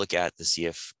 We will look at to see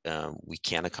if we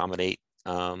can accommodate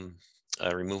a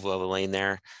removal of a lane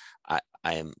there.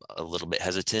 I am a little bit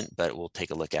hesitant, but we'll take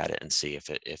a look at it and see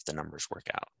if the numbers work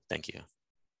out. Thank you.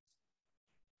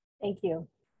 Thank you.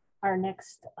 Our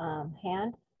next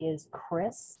hand is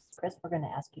Chris. Chris, we're going to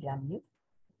ask you to unmute.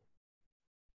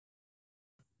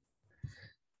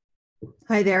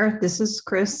 Hi there, this is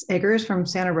Chris Eggers from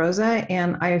Santa Rosa,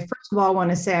 and I first of all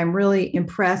want to say I'm really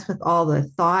impressed with all the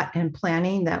thought and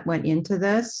planning that went into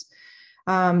this.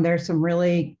 There's some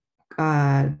really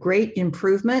great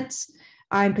improvements.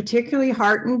 I'm particularly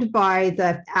heartened by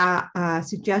the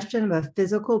suggestion of a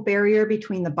physical barrier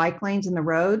between the bike lanes and the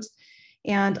roads.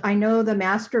 And I know the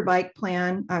master bike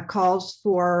plan calls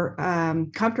for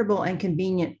comfortable and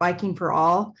convenient biking for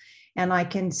all. And I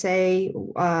can say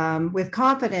with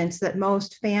confidence that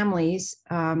most families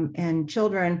and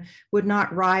children would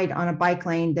not ride on a bike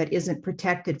lane that isn't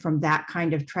protected from that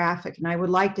kind of traffic. And I would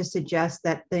like to suggest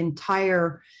that the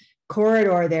entire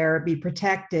corridor there be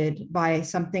protected by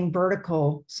something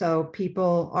vertical so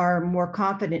people are more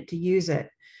confident to use it.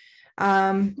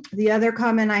 The other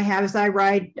comment I have is I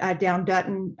ride down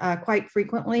Dutton quite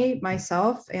frequently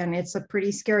myself, and it's a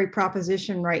pretty scary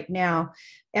proposition right now.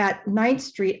 At 9th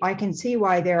Street, I can see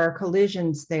why there are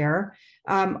collisions there.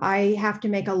 I have to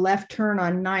make a left turn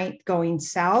on 9th going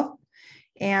south,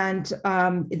 and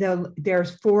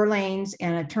there's 4 lanes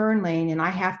and a turn lane, and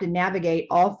I have to navigate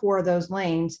all 4 of those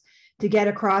lanes to get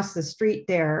across the street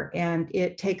there, and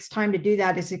it takes time to do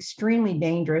that. It's extremely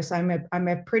dangerous. I'm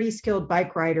a pretty skilled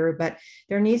bike rider, but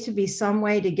there needs to be some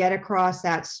way to get across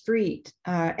that street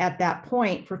at that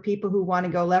point for people who want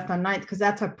to go left on 9th, because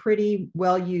that's a pretty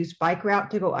well-used bike route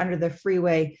to go under the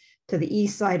freeway to the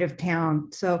east side of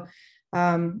town. So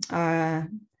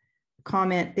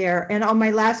comment there. And on my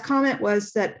last comment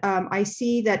was that I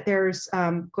see that there's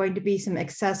going to be some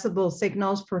accessible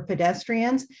signals for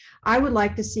pedestrians. I would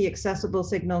like to see accessible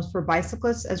signals for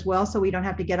bicyclists as well, so we don't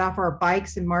have to get off our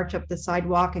bikes and march up the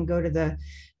sidewalk and go to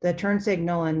the turn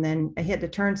signal and then hit the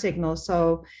turn signal.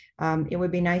 So it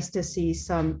would be nice to see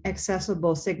some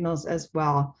accessible signals as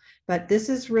well. But this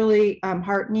is really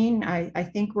heartening. I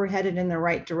think we're headed in the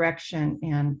right direction,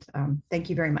 and thank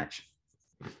you very much.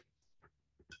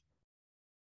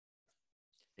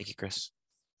 Thank you, Chris.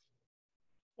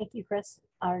 Thank you, Chris.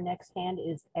 Our next hand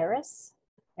is Eris.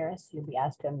 Eris, you'll be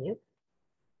asked to unmute.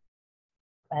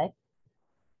 Go ahead.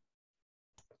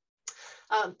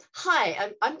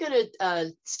 Hi, I'm going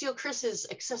to steal Chris's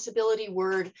accessibility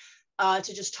word to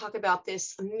just talk about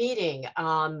this meeting.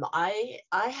 I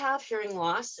have hearing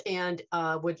loss and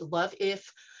would love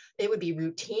if it would be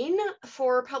routine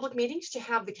for public meetings to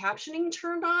have the captioning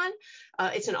turned on.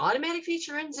 It's an automatic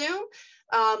feature in Zoom.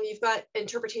 You've got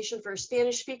interpretation for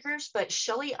Spanish speakers, but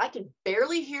Shelley, I can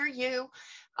barely hear you,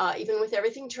 even with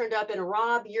everything turned up. And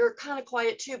Rob, you're kind of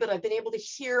quiet too, but I've been able to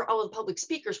hear all of the public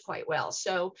speakers quite well.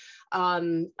 So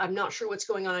I'm not sure what's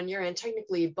going on your end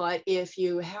technically, but if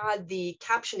you had the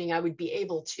captioning, I would be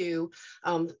able to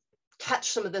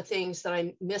catch some of the things that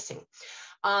I'm missing.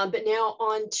 But now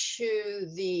on to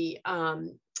the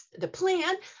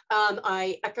plan.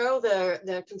 I echo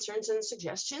the concerns and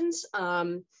suggestions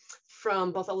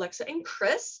from both Alexa and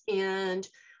Chris. And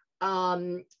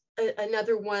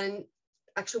another one,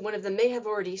 actually one of them may have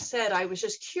already said, I was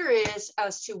just curious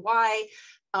as to why,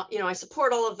 I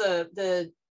support all of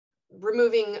the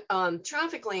removing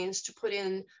traffic lanes to put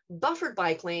in buffered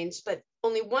bike lanes, but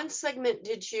only one segment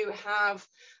did you have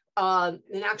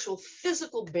an actual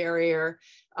physical barrier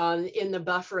in the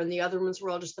buffer, and the other ones were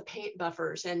all just the paint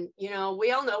buffers. And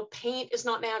we all know paint is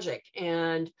not magic.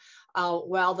 And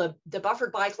while the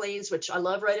buffered bike lanes, which I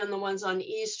love right on the ones on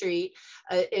E Street,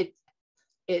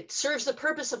 it serves the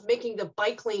purpose of making the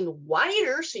bike lane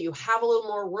wider so you have a little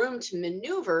more room to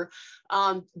maneuver,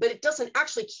 but it doesn't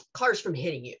actually keep cars from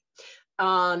hitting you.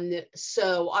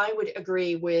 So I would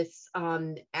agree with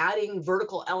adding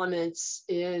vertical elements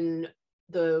in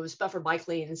those buffer bike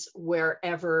lanes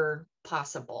wherever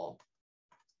possible.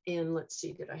 And let's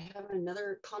see, did I have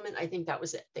another comment? I think that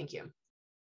was it. Thank you.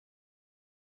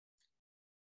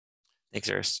 Thanks,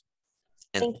 Iris.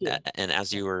 And, Thank you. And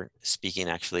as you were speaking,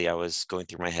 actually, I was going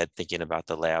through my head thinking about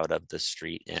the layout of the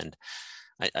street. And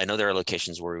I know there are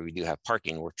locations where we do have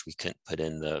parking, which we couldn't put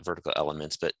in the vertical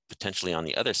elements, but potentially on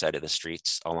the other side of the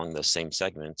streets along those same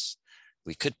segments,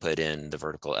 we could put in the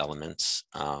vertical elements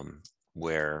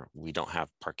where we don't have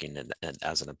parking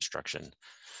as an obstruction.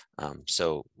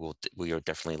 So we will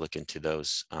definitely look into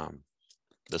those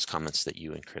comments that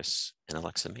you and Chris and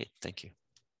Alexa made. Thank you.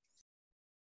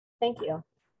 Thank you.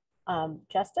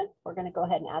 Justin, we're going to go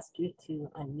ahead and ask you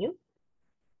to unmute.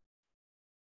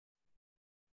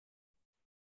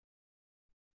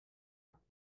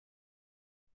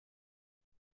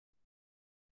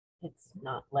 It's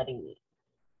not letting me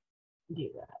do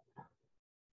that.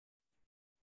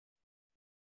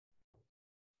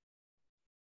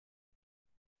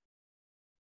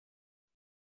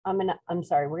 I'm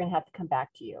sorry, we're gonna have to come back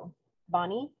to you.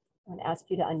 Bonnie, I'm gonna ask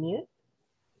you to unmute.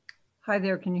 Hi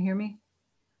there, can you hear me?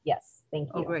 Yes, thank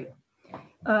you. Oh, great.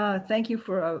 Thank you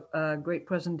for a great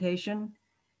presentation.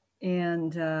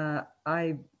 And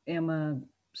I am a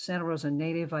Santa Rosa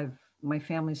native. My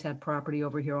family's had property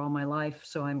over here all my life,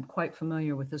 so I'm quite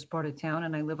familiar with this part of town,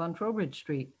 and I live on Trowbridge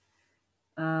Street.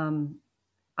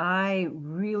 I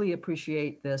really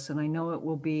appreciate this, and I know it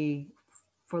will be,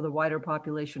 for the wider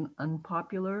population,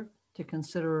 unpopular to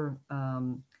consider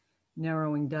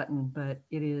narrowing Dutton, but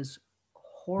it is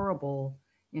horrible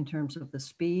in terms of the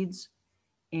speeds.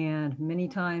 And many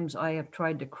times I have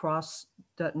tried to cross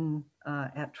Dutton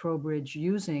at Trowbridge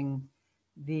using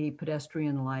the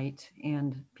pedestrian light,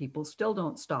 and people still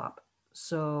don't stop.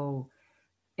 So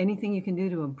anything you can do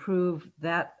to improve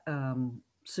that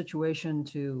situation,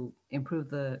 to improve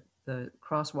the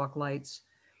crosswalk lights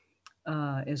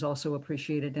is also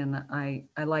appreciated. And I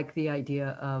like the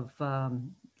idea of,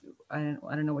 I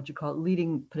don't know what you call it,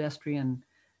 leading pedestrian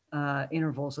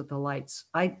intervals at the lights.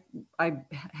 I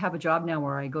have a job now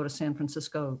where I go to San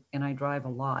Francisco and I drive a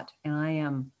lot, and I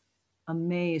am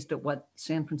amazed at what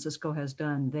San Francisco has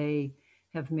done. They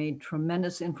have made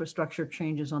tremendous infrastructure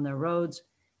changes on their roads,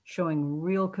 showing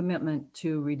real commitment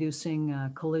to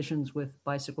reducing collisions with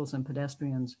bicycles and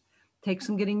pedestrians. Takes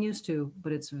some getting used to,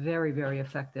 but it's very, very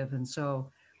effective. And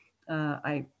so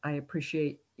I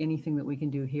appreciate anything that we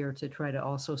can do here to try to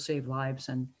also save lives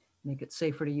and make it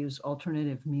safer to use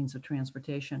alternative means of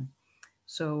transportation.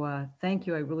 So thank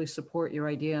you. I really support your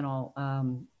idea, and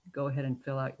I'll go ahead and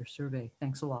fill out your survey.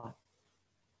 Thanks a lot.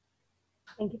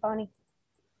 Thank you, Bonnie.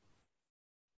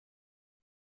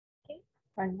 Okay,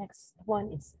 our next one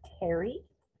is Terry.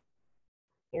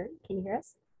 Terry, can you hear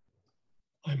us?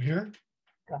 I'm here.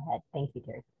 Go ahead. Thank you,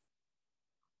 Terry.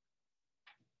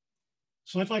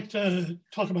 So I'd like to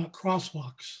talk about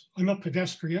crosswalks. I'm a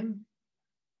pedestrian,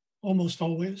 almost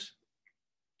always.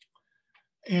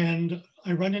 And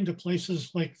I run into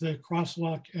places like the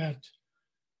crosswalk at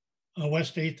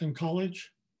West 8th and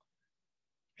College.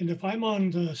 And if I'm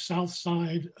on the south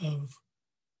side of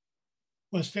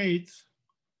West 8th,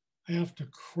 I have to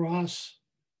cross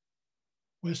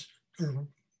West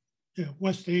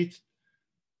 8th,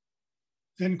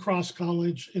 then cross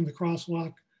College in the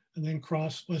crosswalk, and then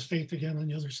cross West 8th again on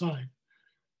the other side.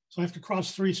 So I have to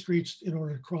cross 3 streets in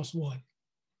order to cross one,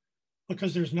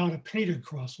 because there's not a painted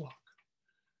crosswalk.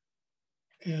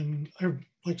 And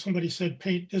like somebody said,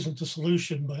 paint isn't the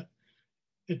solution, but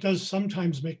it does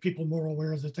sometimes make people more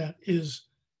aware that that is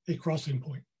a crossing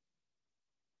point.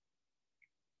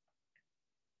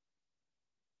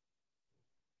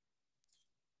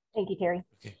 Thank you, Terry.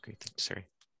 Okay, great. Thanks, Terry.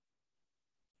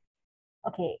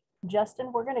 Okay,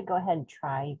 Justin, we're going to go ahead and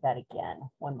try that again.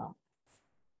 One moment.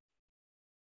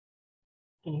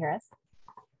 Can you hear us?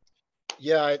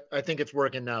 Yeah, I think it's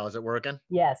working now. Is it working?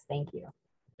 Yes, thank you.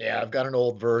 Yeah, I've got an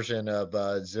old version of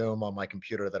Zoom on my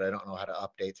computer that I don't know how to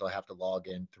update, so I have to log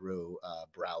in through a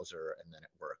browser and then it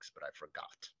works, but I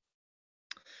forgot.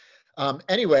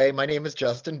 Anyway, my name is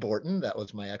Justin Borton. That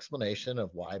was my explanation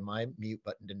of why my mute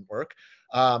button didn't work.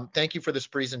 Thank you for this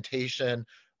presentation.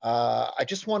 I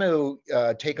just want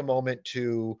to take a moment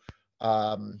to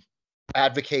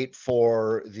advocate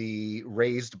for the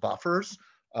raised buffers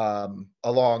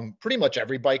along pretty much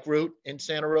every bike route in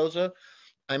Santa Rosa.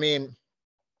 I mean,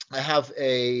 I have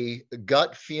a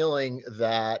gut feeling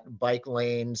that bike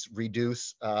lanes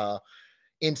reduce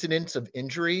incidents of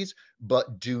injuries,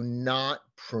 but do not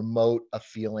promote a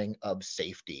feeling of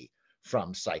safety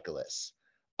from cyclists.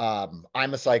 I'm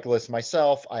a cyclist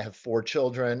myself. I have 4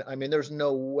 children. I mean, there's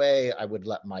no way I would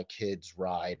let my kids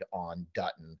ride on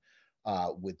Dutton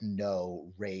with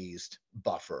no raised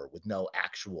buffer, with no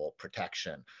actual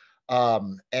protection.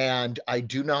 And I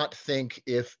do not think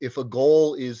if a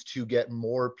goal is to get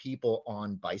more people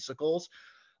on bicycles,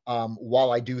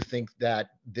 while I do think that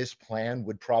this plan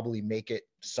would probably make it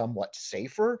somewhat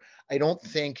safer, I don't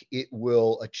think it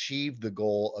will achieve the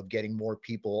goal of getting more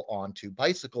people onto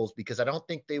bicycles because I don't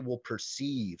think they will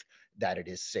perceive that it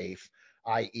is safe,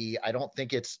 i.e., I don't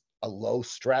think it's a low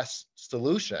stress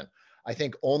solution. I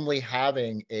think only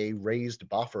having a raised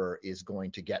buffer is going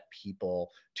to get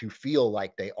people to feel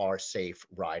like they are safe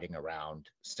riding around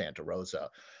Santa Rosa.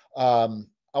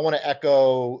 I want to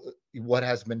echo what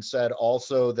has been said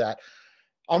also, that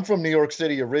I'm from New York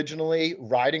City originally.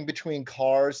 Riding between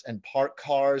cars and parked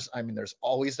cars, I mean, there's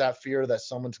always that fear that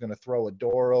someone's going to throw a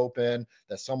door open,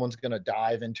 that someone's going to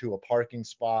dive into a parking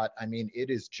spot. I mean, it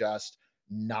is just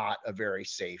not a very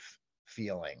safe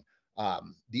feeling.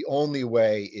 The only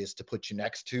way is to put you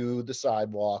next to the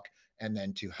sidewalk and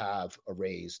then to have a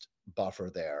raised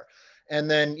buffer there. And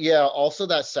then, yeah, also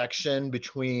that section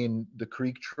between the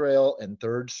Creek Trail and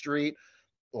 3rd Street,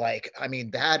 like, I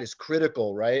mean, that is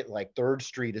critical, right? Like 3rd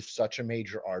Street is such a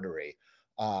major artery.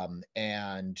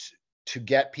 And to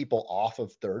get people off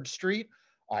of 3rd Street,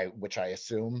 which I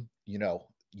assume, you know,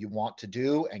 you want to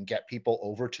do, and get people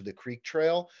over to the Creek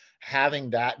Trail, having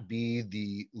that be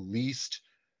the least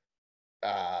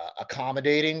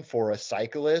accommodating for a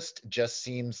cyclist just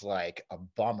seems like a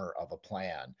bummer of a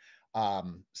plan.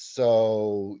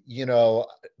 So, you know,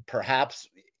 perhaps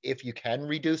if you can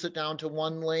reduce it down to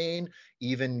 1 lane,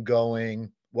 even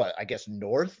going, what, I guess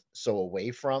north, so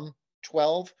away from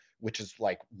 12, which is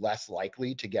like less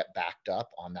likely to get backed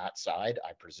up on that side,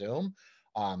 I presume,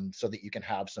 so that you can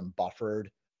have some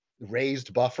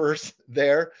raised buffers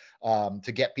there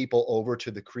to get people over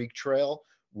to the Creek Trail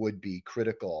would be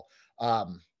critical.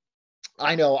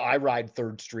 I know I ride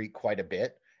 3rd Street quite a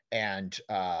bit, and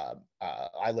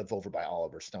I live over by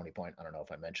Oliver Stony Point. I don't know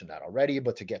if I mentioned that already,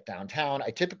 but to get downtown, I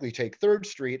typically take 3rd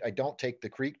Street. I don't take the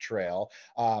Creek Trail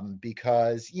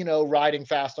because, you know, riding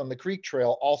fast on the Creek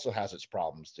Trail also has its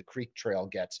problems. The Creek Trail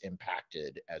gets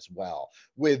impacted as well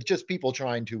with just people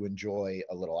trying to enjoy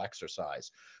a little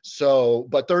exercise. So,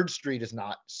 but 3rd Street is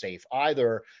not safe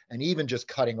either. And even just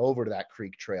cutting over to that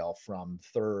Creek Trail from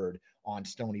 3rd on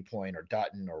Stony Point or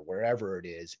Dutton or wherever it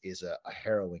is a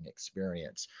harrowing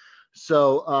experience.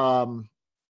 So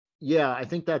yeah, I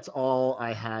think that's all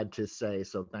I had to say.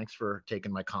 So thanks for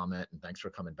taking my comment, and thanks for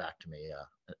coming back to me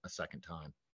a second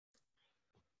time.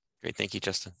 Great, thank you,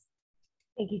 Justin.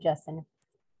 Thank you, Justin.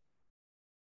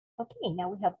 Okay, now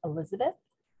we have Elizabeth.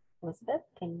 Elizabeth,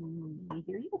 can we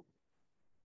hear you?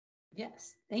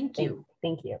 Yes, thank you.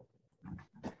 Thank you.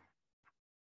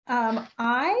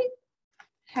 I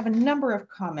have a number of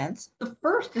comments. The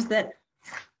first is that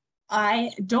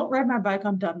I don't ride my bike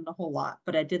on Dutton a whole lot,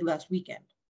 but I did last weekend.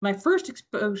 My first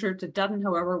exposure to Dutton,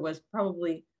 however, was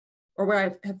probably, or where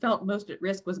I have felt most at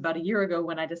risk, was about a year ago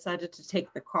when I decided to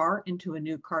take the car into a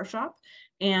new car shop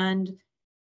and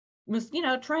was, you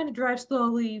know, trying to drive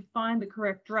slowly, find the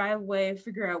correct driveway,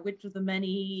 figure out which of the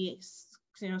many,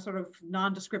 you know, sort of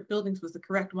nondescript buildings was the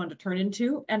correct one to turn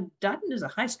into. And Dutton is a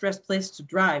high stress place to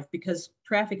drive because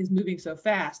traffic is moving so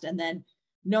fast. And then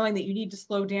knowing that you need to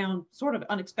slow down sort of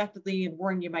unexpectedly and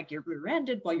worrying you might get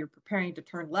rear-ended while you're preparing to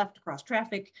turn left across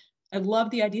traffic. I love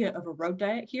the idea of a road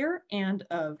diet here and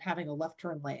of having a left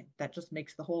turn lane. That just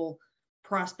makes the whole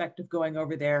prospect of going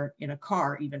over there in a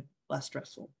car even less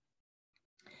stressful.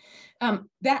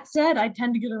 That said, I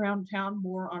tend to get around town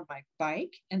more on my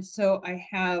bike. And so I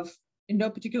have, in no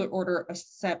particular order, a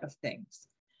set of things.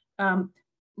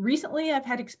 Recently, I've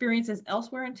had experiences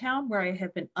elsewhere in town where I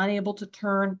have been unable to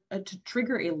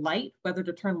trigger a light, whether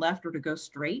to turn left or to go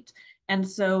straight. And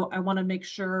so I want to make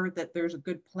sure that there's a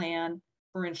good plan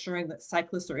for ensuring that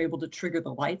cyclists are able to trigger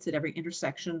the lights at every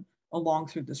intersection along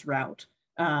through this route.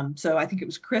 So I think it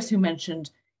was Chris who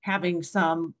mentioned having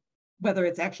some, whether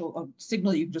it's actual a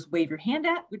signal you can just wave your hand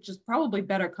at, which is probably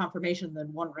better confirmation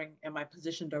than wondering, am I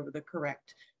positioned over the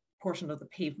correct portion of the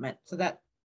pavement? So that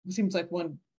seems like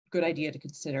one good idea to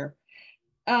consider.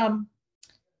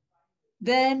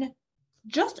 Then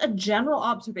just a general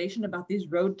observation about these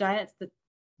road diets that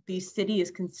the city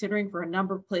is considering for a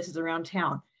number of places around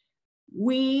town.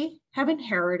 We have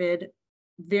inherited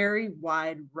very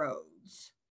wide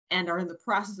roads and are in the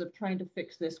process of trying to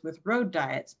fix this with road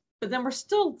diets, but then we're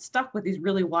still stuck with these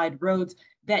really wide roads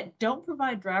that don't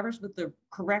provide drivers with the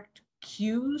correct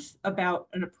cues about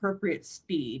an appropriate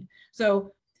speed.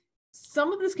 So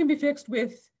some of this can be fixed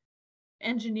with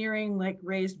engineering like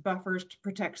raised buffers to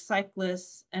protect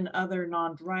cyclists and other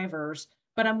non-drivers,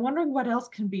 but I'm wondering what else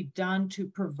can be done to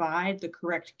provide the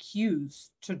correct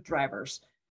cues to drivers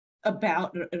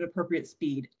about an appropriate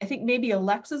speed. I think maybe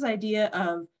Alexa's idea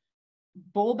of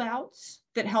bulb outs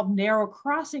that help narrow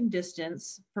crossing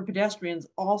distance for pedestrians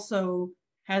also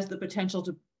has the potential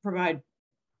to provide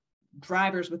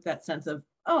drivers with that sense of,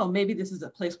 oh, maybe this is a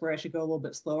place where I should go a little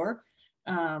bit slower.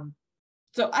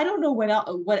 So I don't know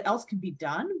what else can be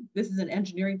done. This is an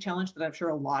engineering challenge that I'm sure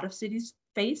a lot of cities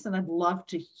face, and I'd love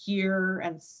to hear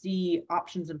and see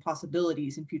options and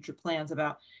possibilities in future plans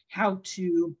about how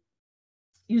to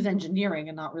use engineering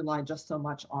and not rely just so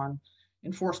much on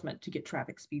enforcement to get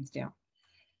traffic speeds down.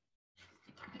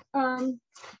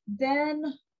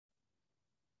 Then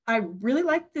I really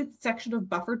like the section of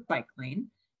buffered bike lane,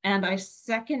 and I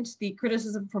second the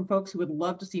criticism from folks who would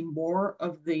love to see more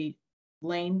of the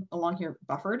lane along here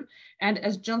buffered. And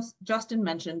as Justin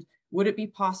mentioned, would it be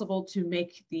possible to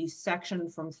make the section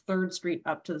from 3rd Street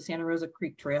up to the Santa Rosa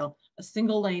Creek Trail a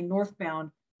single lane northbound,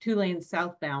 2 lanes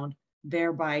southbound,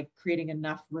 thereby creating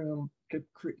enough room to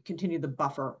continue the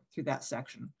buffer through that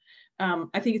section?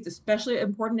 I think it's especially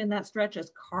important in that stretch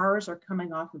as cars are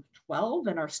coming off of 12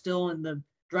 and are still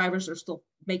drivers are still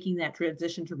making that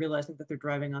transition to realizing that they're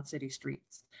driving on city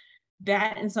streets.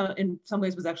 That in some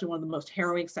ways was actually one of the most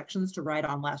harrowing sections to ride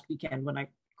on last weekend when I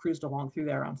cruised along through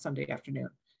there on Sunday afternoon,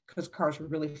 because cars were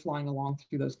really flying along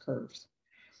through those curves.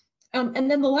 And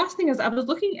then the last thing is I was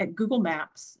looking at Google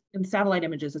Maps and satellite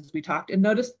images as we talked and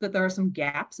noticed that there are some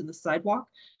gaps in the sidewalk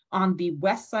on the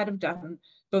west side of Dutton,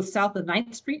 both south of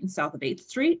 9th Street and south of 8th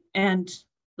Street. And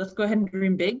let's go ahead and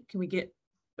dream big. Can we get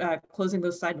closing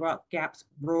those sidewalk gaps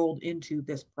rolled into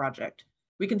this project?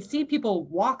 We can see people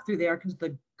walk through there because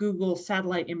the Google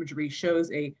satellite imagery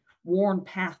shows a worn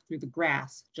path through the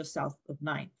grass just south of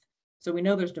 9th. So we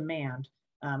know there's demand,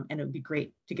 and it would be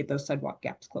great to get those sidewalk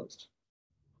gaps closed.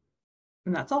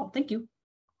 And that's all. Thank you.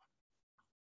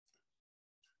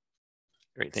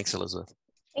 Great. Thanks, Elizabeth.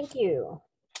 Thank you.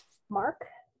 Mark,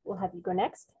 we'll have you go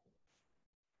next.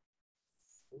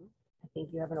 I think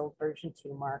you have an old version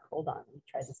too, Mark. Hold on, let me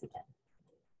try this again.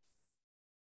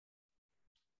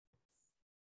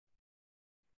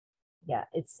 Yeah,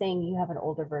 it's saying you have an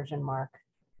older version, Mark.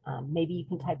 Maybe you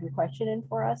can type your question in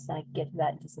for us and I can get to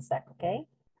that in just a sec, okay?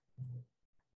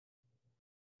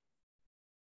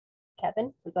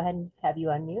 Kevin, we'll go ahead and have you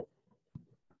unmute.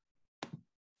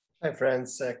 Hi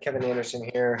friends, Kevin Anderson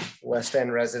here, West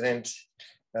End resident,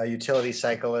 utility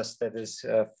cyclist that is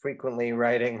frequently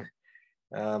riding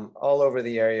all over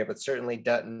the area, but certainly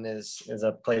Dutton is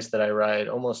a place that I ride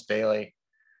almost daily.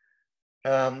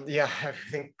 Yeah, I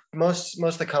think most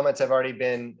of the comments have already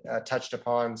been touched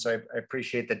upon, so I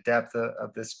appreciate the depth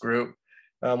of this group.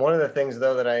 One of the things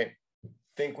though that I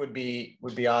think would be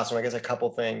awesome, I guess a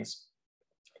couple things.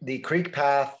 The creek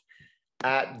path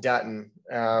at Dutton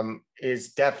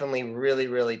is definitely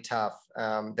really tough.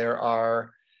 There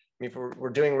are, if we're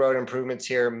doing road improvements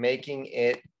here, making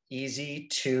it easy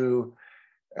to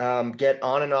get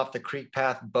on and off the creek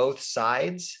path both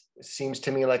sides seems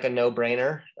to me like a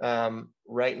no-brainer.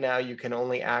 Right now you can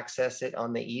only access it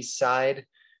on the east side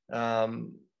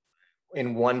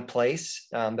in one place.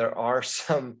 There are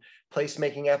some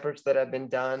placemaking efforts that have been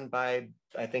done by,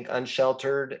 I think,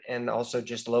 unsheltered and also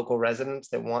just local residents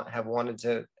that have wanted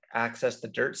to access the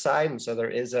dirt side. And so there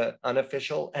is an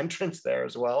unofficial entrance there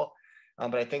as well.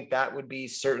 But I think that would be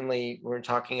certainly, we're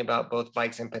talking about both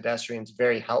bikes and pedestrians,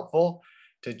 very helpful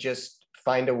to just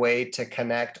find a way to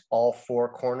connect all four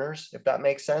corners, if that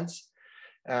makes sense.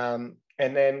 And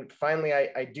then finally,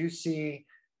 I do see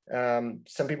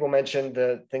some people mentioned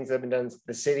the things that have been done in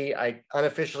the city. I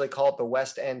unofficially call it the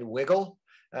West End Wiggle.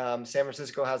 San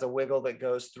Francisco has a wiggle that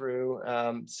goes through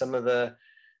some of the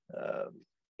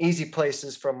easy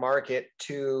places from Market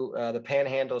to the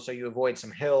Panhandle, so you avoid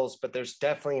some hills, but there's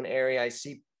definitely an area, I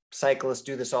see cyclists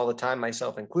do this all the time,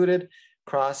 myself included,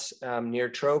 cross near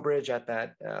Trowbridge at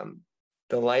that,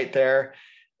 the light there,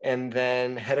 and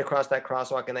then head across that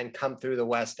crosswalk and then come through the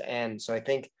West End. So I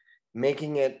think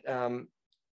making it,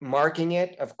 marking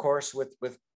it, of course,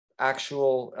 with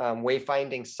actual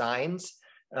wayfinding signs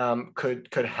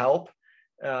could help.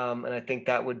 And I think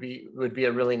that would be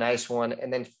a really nice one.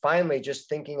 And then finally, just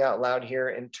thinking out loud here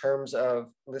in terms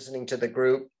of listening to the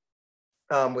group,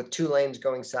 with 2 lanes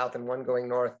going south and 1 going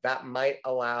north, that might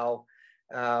allow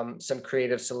some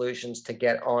creative solutions to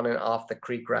get on and off the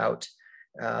creek route.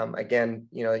 Again,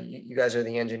 you know, you guys are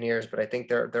the engineers, but I think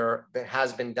there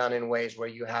has been done in ways where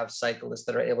you have cyclists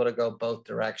that are able to go both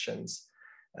directions.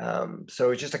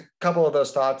 So just a couple of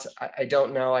those thoughts. I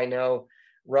don't know. I know,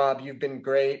 Rob, you've been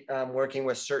great working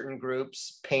with certain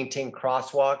groups, painting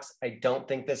crosswalks. I don't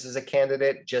think this is a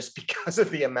candidate just because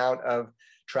of the amount of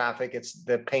traffic.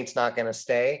 The paint's not going to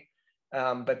stay,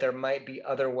 but there might be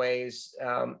other ways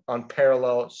on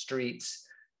parallel streets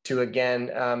to,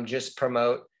 again, just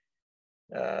promote,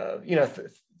 you know,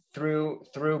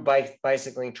 through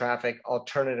bicycling traffic,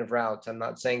 alternative routes. I'm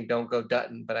not saying don't go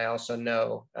Dutton, but I also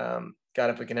know, God,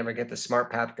 if we can ever get the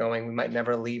smart path going, we might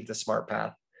never leave the smart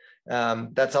path.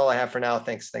 That's all I have for now.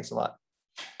 Thanks a lot.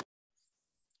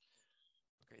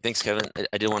 Thanks, Kevin.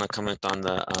 I did want to comment on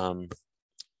the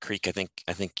creek. I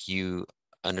think you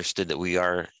understood that we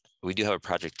do have a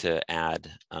project to add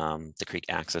the creek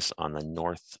access on the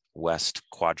northwest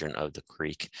quadrant of the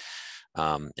creek.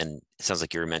 And it sounds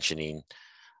like you were mentioning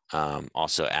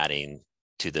also adding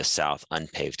to the south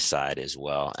unpaved side as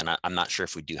well. And I'm not sure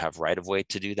if we do have right of way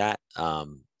to do that.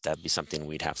 That'd be something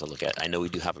we'd have to look at. I know we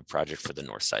do have a project for the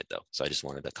north side though. So I just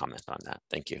wanted to comment on that.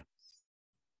 Thank you.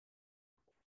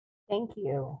 Thank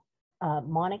you.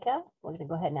 Monica, we're gonna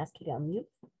go ahead and ask you to unmute.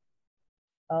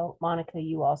 Oh, Monica,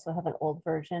 you also have an old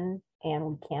version and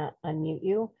we can't unmute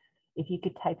you. If you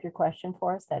could type your question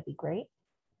for us, that'd be great.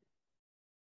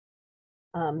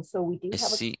 So we do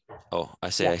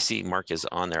I see Mark is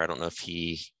on there. I don't know if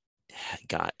he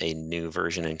got a new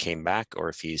version and came back or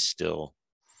if he's still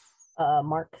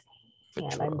Mark's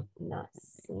hand. I'm not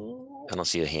seeing it. I don't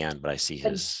see a hand, but I see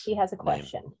his. He has a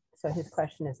question. Name. So his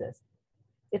question is this: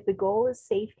 if the goal is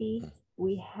safety,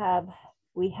 we have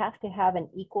to have an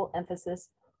equal emphasis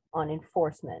on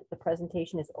enforcement. The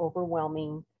presentation is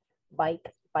overwhelming,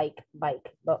 bike,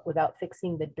 but without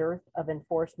fixing the dearth of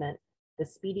enforcement, the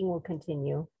speeding will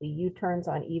continue. The U-turns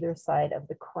on either side of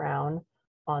the crown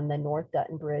on the North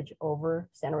Dutton Bridge over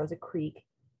Santa Rosa Creek,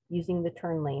 using the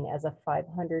turn lane as a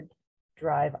 500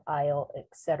 drive aisle,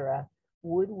 etc.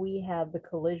 Would we have the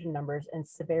collision numbers and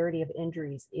severity of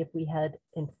injuries if we had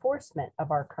enforcement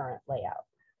of our current layout?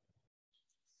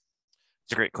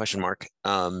 It's a great question, Mark.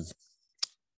 I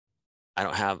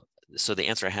don't have, so the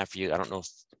answer I have for you, I don't know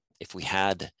if we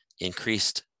had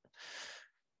increased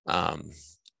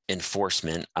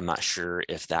enforcement, I'm not sure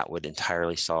if that would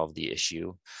entirely solve the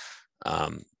issue.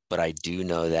 But I do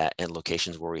know that in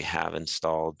locations where we have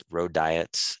installed road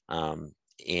diets,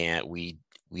 and we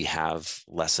have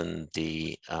lessened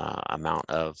the amount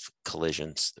of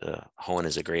collisions. Hohen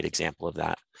is a great example of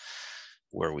that,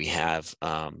 where we have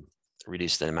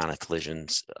reduced the amount of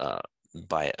collisions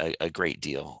by a great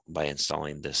deal by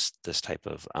installing this type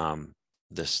of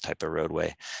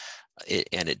roadway.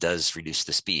 And it does reduce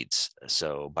the speeds.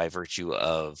 So by virtue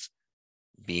of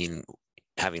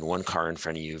having one car in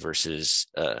front of you versus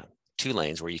 2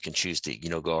 lanes where you can choose to,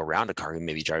 go around a car who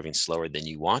may be driving slower than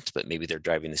you want, but maybe they're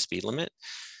driving the speed limit.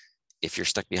 If you're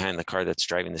stuck behind the car that's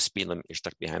driving the speed limit, you're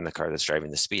stuck behind the car that's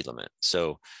driving the speed limit.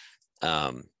 So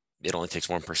it only takes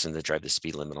one person to drive the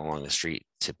speed limit along the street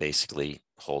to basically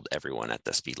hold everyone at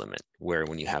the speed limit. Where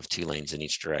when you have 2 lanes in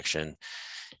each direction,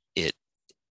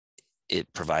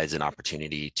 it provides an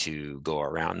opportunity to go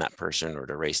around that person or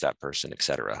to race that person, et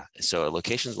cetera. So at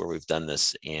locations where we've done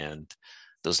this, and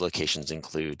those locations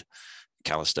include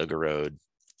Calistoga Road,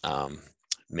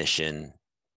 Mission,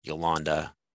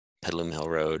 Yolanda, Petaluma Hill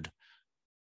Road,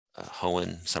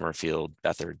 Hohen, Summerfield,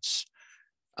 Bethards,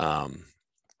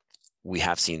 we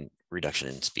have seen reduction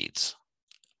in speeds.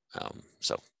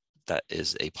 So that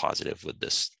is a positive with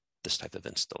this type of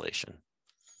installation.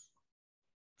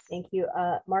 Thank you.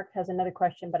 Mark has another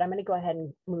question, but I'm going to go ahead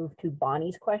and move to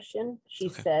Bonnie's question. She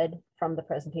Okay. said from the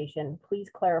presentation, please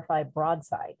clarify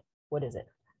broadside. What is it?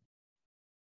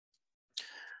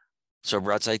 So a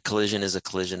broadside collision is a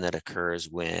collision that occurs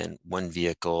when one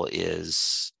vehicle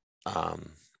is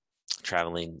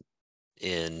traveling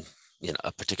in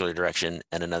a particular direction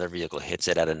and another vehicle hits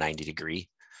it at a 90-degree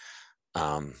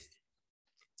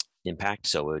impact.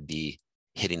 So it would be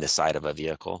hitting the side of a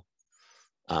vehicle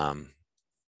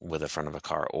with the front of a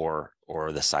car,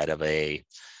 or the side of a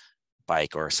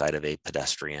bike or side of a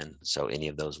pedestrian. So any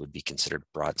of those would be considered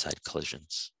broadside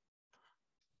collisions.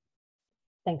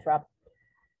 Thanks, Rob.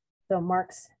 So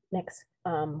Mark's next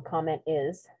comment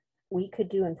is, we could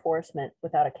do enforcement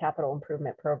without a capital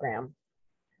improvement program.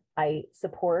 I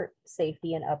support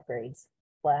safety and upgrades.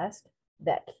 Last,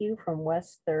 that queue from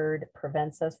West 3rd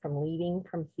prevents us from leaving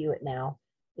from Hewitt now.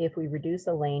 If we reduce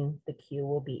a lane, the queue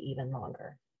will be even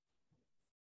longer.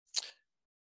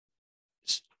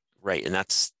 Right, and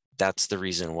that's the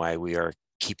reason why we are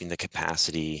keeping the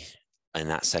capacity in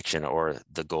that section, or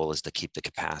the goal is to keep the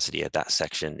capacity at that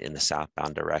section in the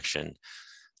southbound direction.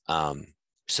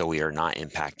 So we are not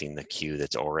impacting the queue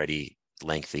that's already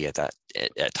lengthy at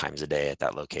times a day at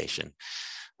that location.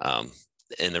 And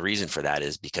the reason for that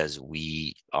is because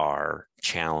we are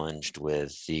challenged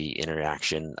with the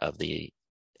interaction of the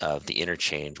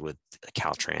interchange with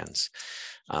Caltrans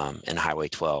and Highway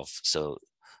 12. So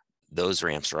those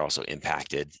ramps are also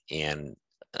impacted, and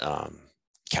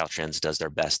Caltrans does their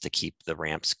best to keep the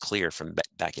ramps clear from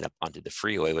backing up onto the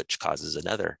freeway, which causes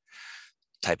another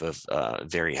type of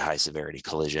very high severity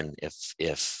collision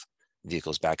if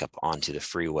vehicles back up onto the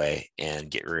freeway and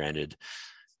get rear-ended,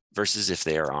 versus if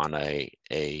they are on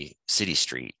a city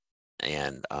street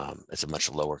and it's a much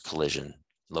lower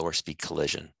speed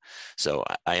collision. So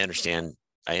I understand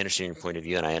your point of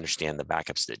view, and I understand the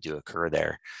backups that do occur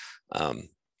there.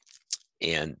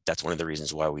 And that's one of the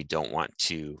reasons why we don't want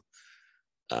to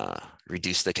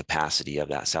reduce the capacity of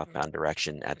that southbound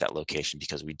direction at that location,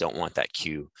 because we don't want that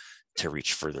queue to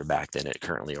reach further back than it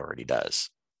currently already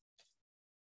does.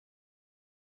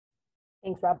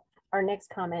 Thanks, Rob. Our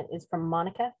next comment is from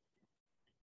Monica.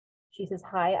 She says,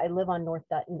 hi, I live on North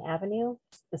Dutton Avenue,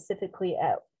 specifically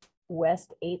at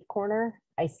West 8th corner.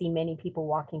 I see many people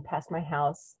walking past my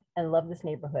house and love this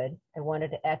neighborhood. I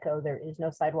wanted to echo, there is no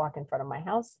sidewalk in front of my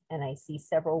house, and I see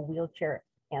several wheelchair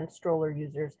and stroller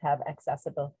users have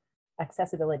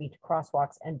accessibility to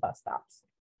crosswalks and bus stops.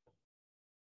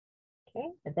 Okay,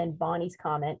 and then Bonnie's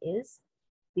comment is,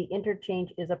 the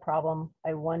interchange is a problem.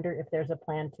 I wonder if there's a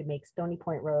plan to make Stony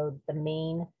Point Road the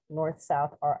main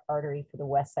north-south artery for the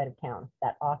west side of town.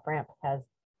 That off-ramp has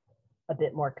a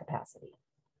bit more capacity.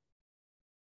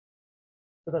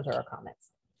 So those are our comments.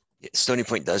 Stony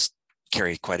Point does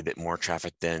carry quite a bit more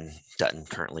traffic than Dutton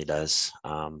currently does,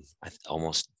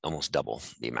 almost double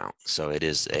the amount. So it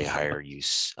is a higher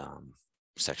use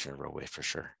section of roadway for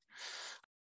sure.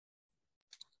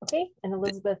 Okay, and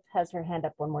Elizabeth has her hand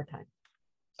up one more time.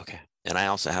 Okay, and I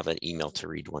also have an email to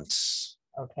read once.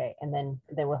 Okay, and then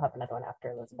we'll have another one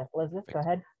after Elizabeth. Elizabeth, go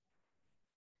ahead.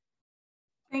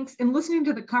 Thanks. In listening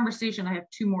to the conversation, I have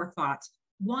two more thoughts.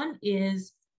 One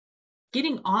is,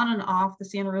 getting on and off the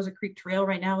Santa Rosa Creek Trail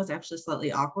right now is actually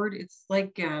slightly awkward. It's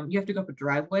like you have to go up a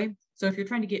driveway. So if you're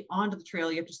trying to get onto the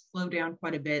trail, you have to slow down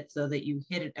quite a bit so that you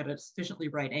hit it at a sufficiently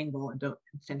right angle and don't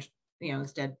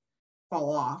instead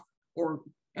fall off, or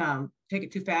take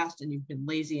it too fast and you've been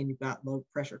lazy and you've got low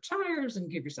pressure tires and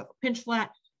give yourself a pinch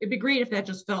flat. It'd be great if that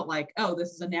just felt like, oh, this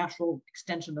is a natural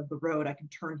extension of the road. I can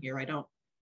turn here.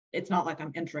 It's not like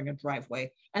I'm entering a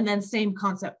driveway. And then same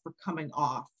concept for coming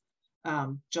off.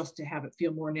 Just to have it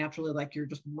feel more naturally like you're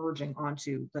just merging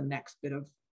onto the next bit of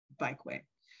bikeway.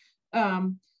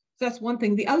 So that's one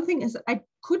thing. The other thing is, I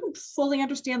couldn't fully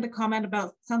understand the comment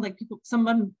about, sound like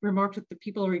someone remarked that the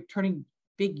people are turning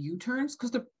big U-turns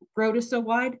because the road is so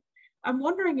wide. I'm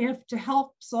wondering if, to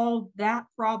help solve that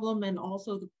problem and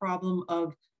also the problem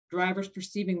of drivers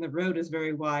perceiving the road as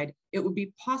very wide, it would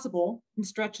be possible in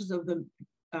stretches of the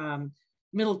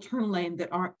middle turn lane that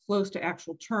aren't close to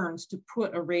actual turns to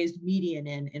put a raised median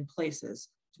in places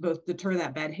to both deter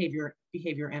that bad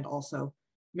behavior and also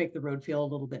make the road feel a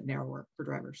little bit narrower for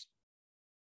drivers.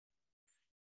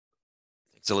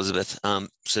 Thanks, Elizabeth.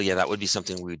 So yeah, that would be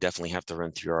something we would definitely have to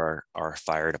run through our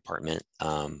fire department.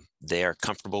 They are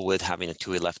comfortable with having a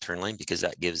two-way left turn lane because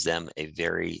that gives them a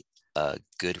very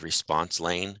good response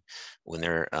lane when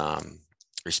they're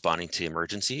responding to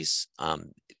emergencies.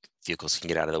 Vehicles can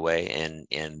get out of the way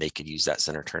and they could use that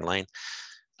center turn lane.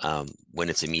 When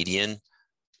it's a median,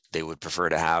 they would prefer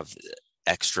to have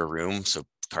extra room so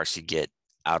cars could get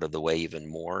out of the way even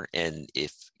more. And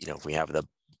if, if we have the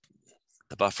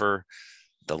buffer,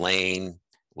 the lane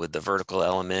with the vertical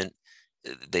element,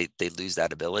 they lose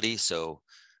that ability. So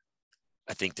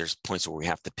I think there's points where we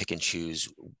have to pick and choose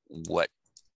what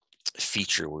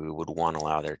feature we would want to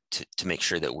allow there to make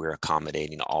sure that we're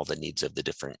accommodating all the needs of the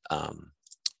different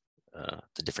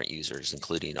users,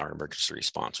 including our emergency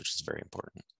response, which is very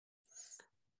important.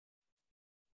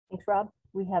 Thanks, Rob.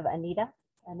 We have Anita.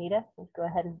 Anita, let's go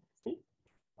ahead and speak.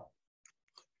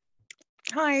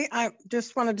 Hi, I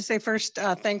just wanted to say first,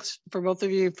 thanks for both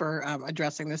of you for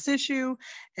addressing this issue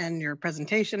and your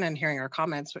presentation and hearing our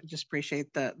comments. I just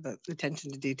appreciate the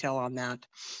attention to detail on that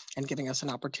and giving us an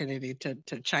opportunity to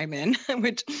chime in,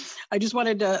 which I just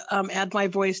wanted to add my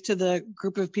voice to the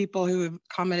group of people who have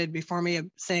commented before me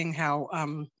saying how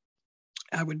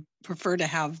I would prefer to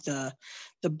have the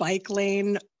bike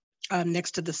lane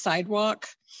next to the sidewalk.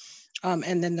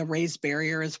 And then the raised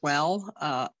barrier as well.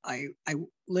 I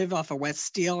live off of West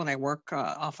Steel and I work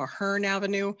off of Hearn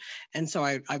Avenue. And so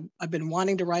I've been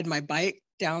wanting to ride my bike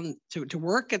down to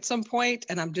work at some point,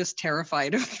 and I'm just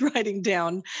terrified of riding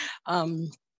down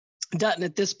Dutton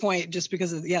at this point, just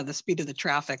because of the speed of the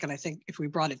traffic. And I think if we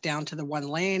brought it down to the one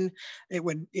lane, it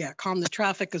would calm the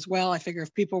traffic as well. I figure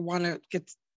if people want to get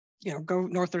go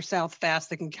north or south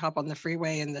fast, they can hop on the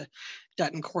freeway, and the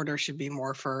Dutton corridor should be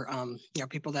more for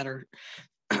people that are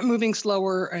moving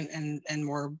slower and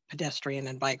more pedestrian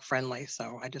and bike friendly.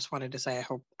 So I just wanted to say I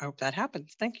hope that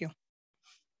happens. Thank you.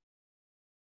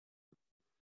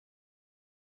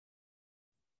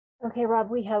 Okay, Rob,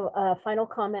 we have a final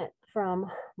comment from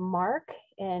Mark.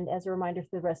 And as a reminder to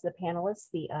the rest of the panelists,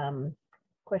 the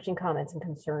question, comments, and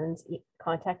concerns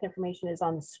contact information is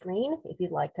on the screen if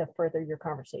you'd like to further your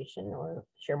conversation or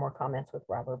share more comments with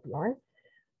Rob or Bjorn.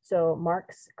 So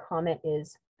Mark's comment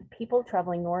is, people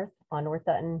traveling north on North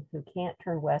Dutton who can't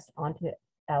turn west onto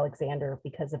Alexander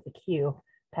because of the queue,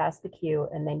 pass the queue,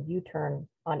 and then U-turn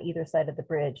on either side of the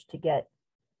bridge to get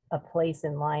a place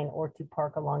in line or to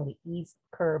park along the east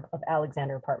curb of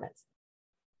Alexander Apartments.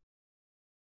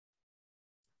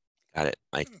 Got it.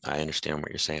 I understand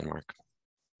what you're saying, Mark.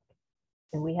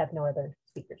 And we have no other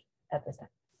speakers at this time.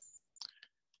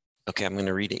 Okay, I'm going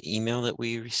to read an email that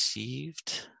we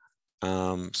received.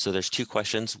 So there's two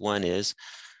questions. One is,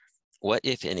 what,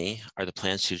 if any, are the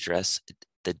plans to address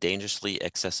the dangerously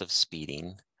excessive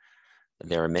speeding?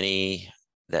 There are many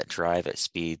that drive at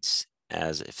speeds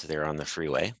as if they're on the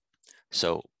freeway.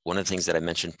 So one of the things that I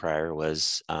mentioned prior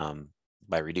was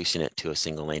by reducing it to a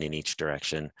single lane in each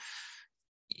direction,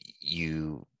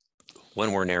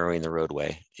 when we're narrowing the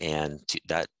roadway, and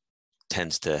that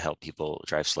tends to help people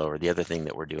drive slower. The other thing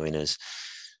that we're doing is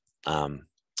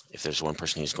if there's one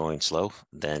person who's going slow,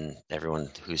 then everyone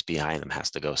who's behind them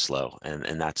has to go slow.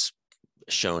 And that's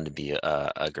shown to be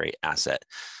a great asset.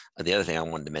 The other thing I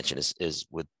wanted to mention is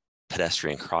with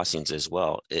pedestrian crossings as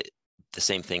well, the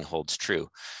same thing holds true.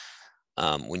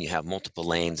 When you have multiple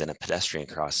lanes and a pedestrian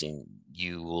crossing,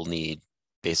 you will need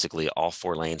basically all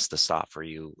 4 lanes to stop for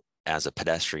you as a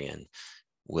pedestrian.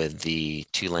 With the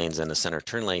 2 lanes and a center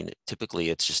turn lane, typically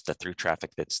it's just the through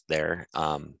traffic that's there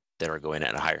that are going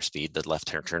at a higher speed. The left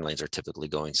turn lanes are typically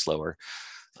going slower.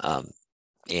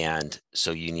 And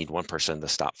so you need one person to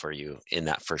stop for you in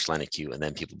that first line of queue, and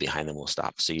then people behind them will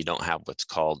stop. So you don't have what's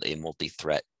called a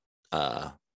multi-threat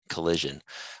collision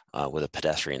with a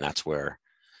pedestrian. That's where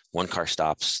one car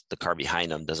stops, the car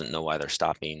behind them doesn't know why they're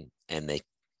stopping, and they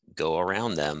go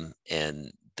around them,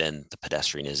 and then the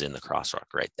pedestrian is in the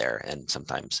crosswalk right there. And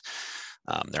sometimes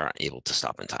they're not able to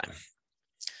stop in time.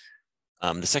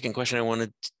 The second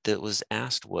question that was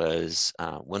asked was,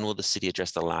 when will the city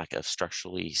address the lack of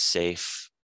structurally safe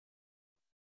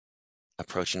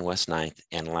approaching West 9th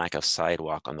and lack of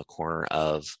sidewalk on the corner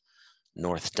of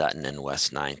North Dutton and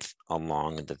West 9th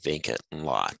along the vacant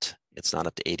lot? It's not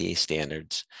up to ADA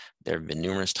standards. There have been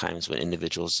numerous times when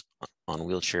individuals on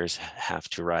wheelchairs have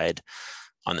to ride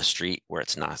on the street where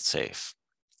it's not safe.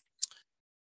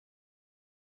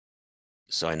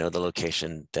 So I know the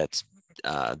location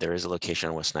there is a location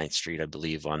on West 9th Street, I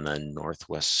believe on the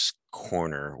northwest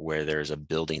corner, where there's a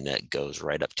building that goes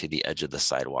right up to the edge of the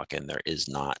sidewalk, and there is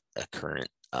not a current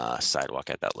sidewalk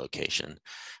at that location.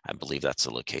 I believe that's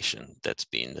the location that's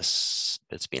being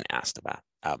asked about.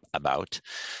 I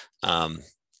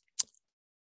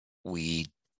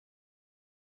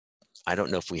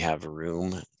don't know if we have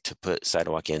room to put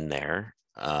sidewalk in there.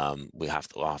 We'll have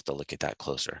to look at that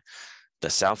closer. The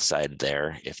south side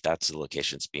there, if that's the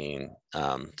location that's being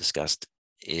discussed,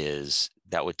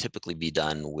 that would typically be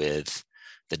done with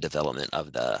the development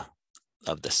of the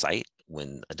site.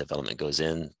 When a development goes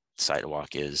in,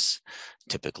 sidewalk is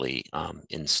typically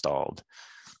installed.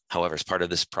 However, as part of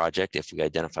this project, if we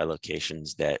identify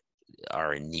locations that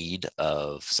are in need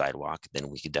of sidewalk, then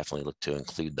we could definitely look to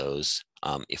include those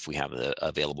if we have the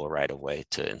available right of way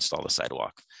to install the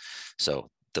sidewalk. So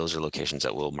those are locations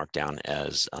that we'll mark down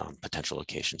as potential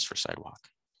locations for sidewalk.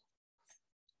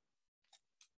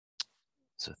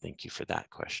 So thank you for that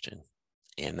question.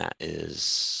 And that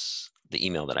is the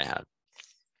email that I have.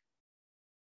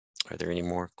 Are there any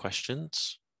more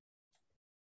questions?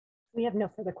 We have no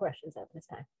further questions at this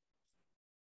time.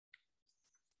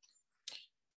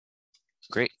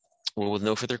 Great. Well, with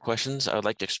no further questions, I would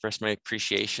like to express my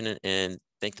appreciation and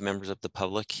thank the members of the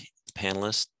public, the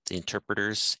panelists, the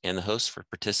interpreters, and the hosts for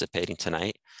participating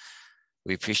tonight.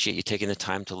 We appreciate you taking the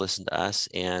time to listen to us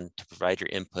and to provide your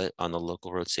input on the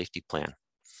local road safety plan.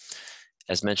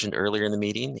 As mentioned earlier in the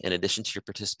meeting, in addition to your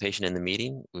participation in the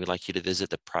meeting, we would like you to visit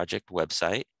the project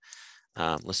website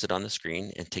listed on the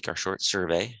screen and take our short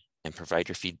survey and provide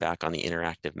your feedback on the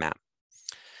interactive map.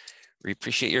 We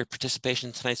appreciate your participation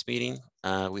in tonight's meeting.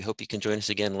 We hope you can join us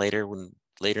again later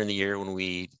in the year when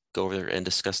we go over and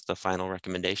discuss the final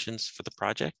recommendations for the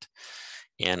project.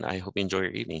 And I hope you enjoy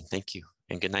your evening. Thank you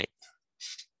and good night.